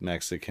with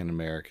Mexican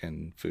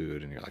American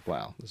food, and you're like,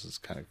 wow, this is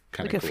kind of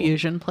Like cool. a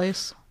fusion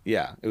place.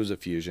 Yeah, it was a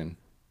fusion,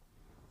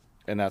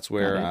 and that's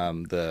where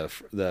Got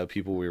the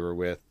people we were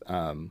with,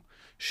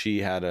 she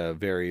had a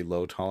very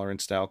low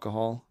tolerance to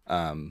alcohol,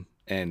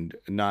 and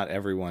not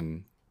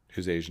everyone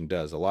who's Asian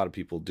does. A lot of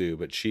people do,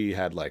 but she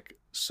had like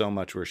so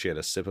much where she had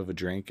a sip of a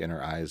drink and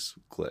her eyes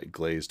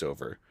glazed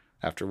over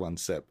after one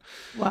sip.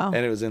 Wow.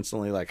 And it was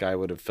instantly like I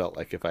would have felt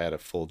like if I had a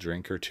full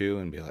drink or two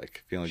and be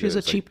like feeling She was good. a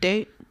It's like, cheap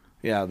date.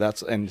 yeah,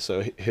 and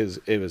so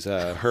it was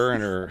her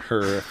and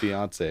her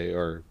fiance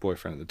or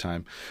boyfriend at the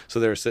time. So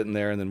they were sitting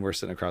there, and then we're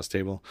sitting across the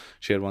table.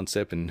 She had one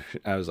sip, and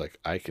I was like,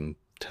 I can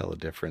tell a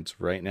difference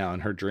right now.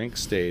 And her drink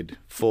stayed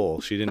full.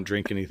 She didn't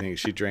drink anything.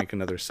 She drank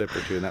another sip or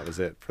two, and that was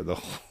it for the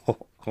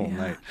whole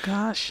night.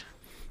 Gosh,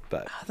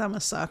 But that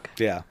must suck.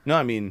 yeah, no,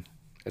 I mean,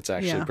 it's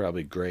actually Yeah.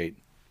 probably great.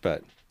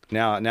 But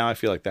now I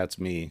feel like that's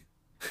me.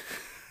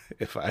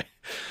 If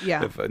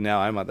now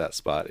I'm at that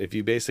spot. If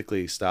you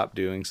basically stop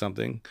doing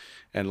something,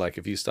 and like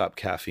if you stop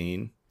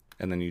caffeine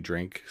and then you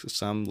drink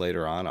some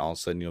later on, all of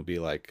a sudden you'll be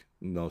like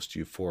most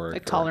euphoric.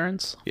 Like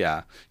tolerance.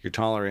 Yeah, your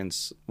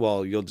tolerance.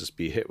 Well, you'll just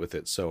be hit with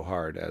it so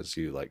hard as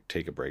you like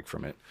take a break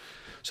from it.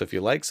 So if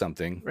you like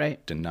something,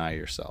 Right. deny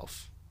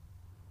yourself,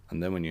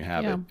 and then when you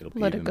have Yeah, it, it'll be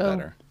let it even go.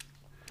 better.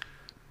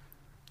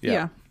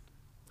 Yeah.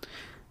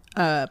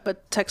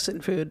 But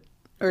Texan food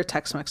or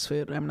Tex-Mex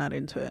food, I'm not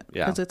into it.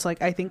 Yeah. Because it's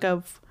like I think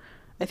of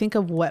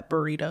wet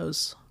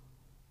burritos.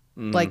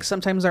 Mm. Like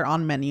sometimes they're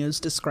on menus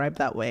described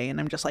that way, and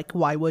I'm just like,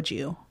 why would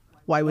you?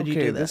 Why would you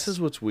do this? This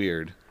is what's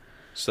weird.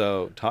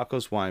 So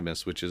Tacos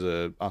Guaymas, which is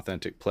a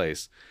authentic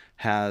place,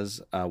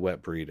 has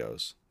wet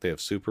burritos. They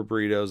have super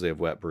burritos, they have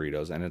wet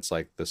burritos, and it's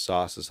like the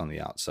sauce is on the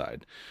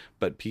outside,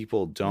 but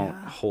people don't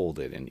hold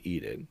it and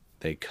eat it.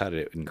 They cut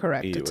it and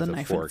Correct. eat it It's with a a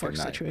knife fork and fork and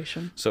knife.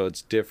 situation. So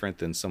it's different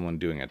than someone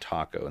doing a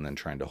taco and then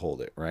trying to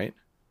hold it, right?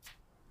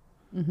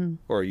 Mm-hmm.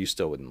 Or you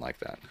still wouldn't like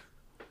that.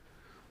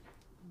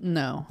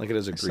 No. Like it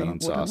has a I still green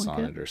wouldn't sauce like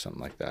on it or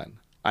something like that.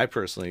 I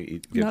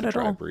personally get Not to at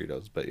try all.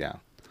 burritos, but yeah.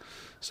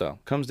 So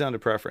comes down to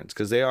preference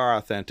because they are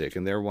authentic,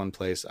 and they're one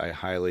place I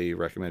highly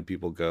recommend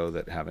people go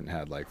that haven't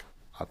had like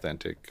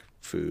authentic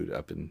food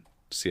up in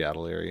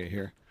Seattle area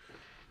here.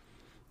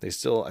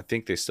 I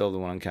think they still have the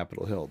one on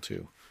Capitol Hill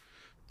too.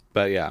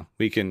 But yeah,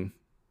 we can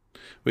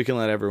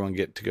let everyone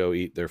get to go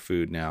eat their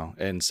food now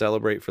and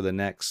celebrate for the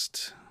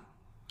next,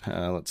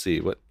 let's see,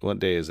 what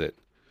day is it?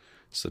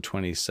 It's the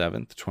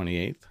 27th,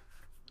 28th.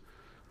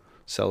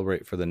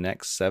 Celebrate for the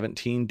next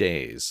 17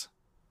 days,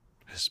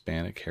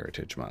 Hispanic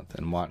Heritage Month,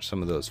 and watch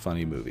some of those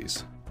funny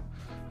movies,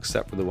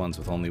 except for the ones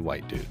with only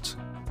white dudes.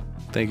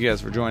 Thank you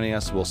guys for joining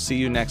us. We'll see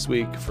you next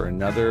week for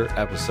another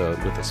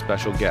episode with a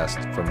special guest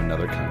from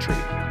another country.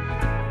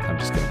 I'm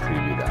just going to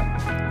preview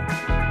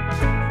that.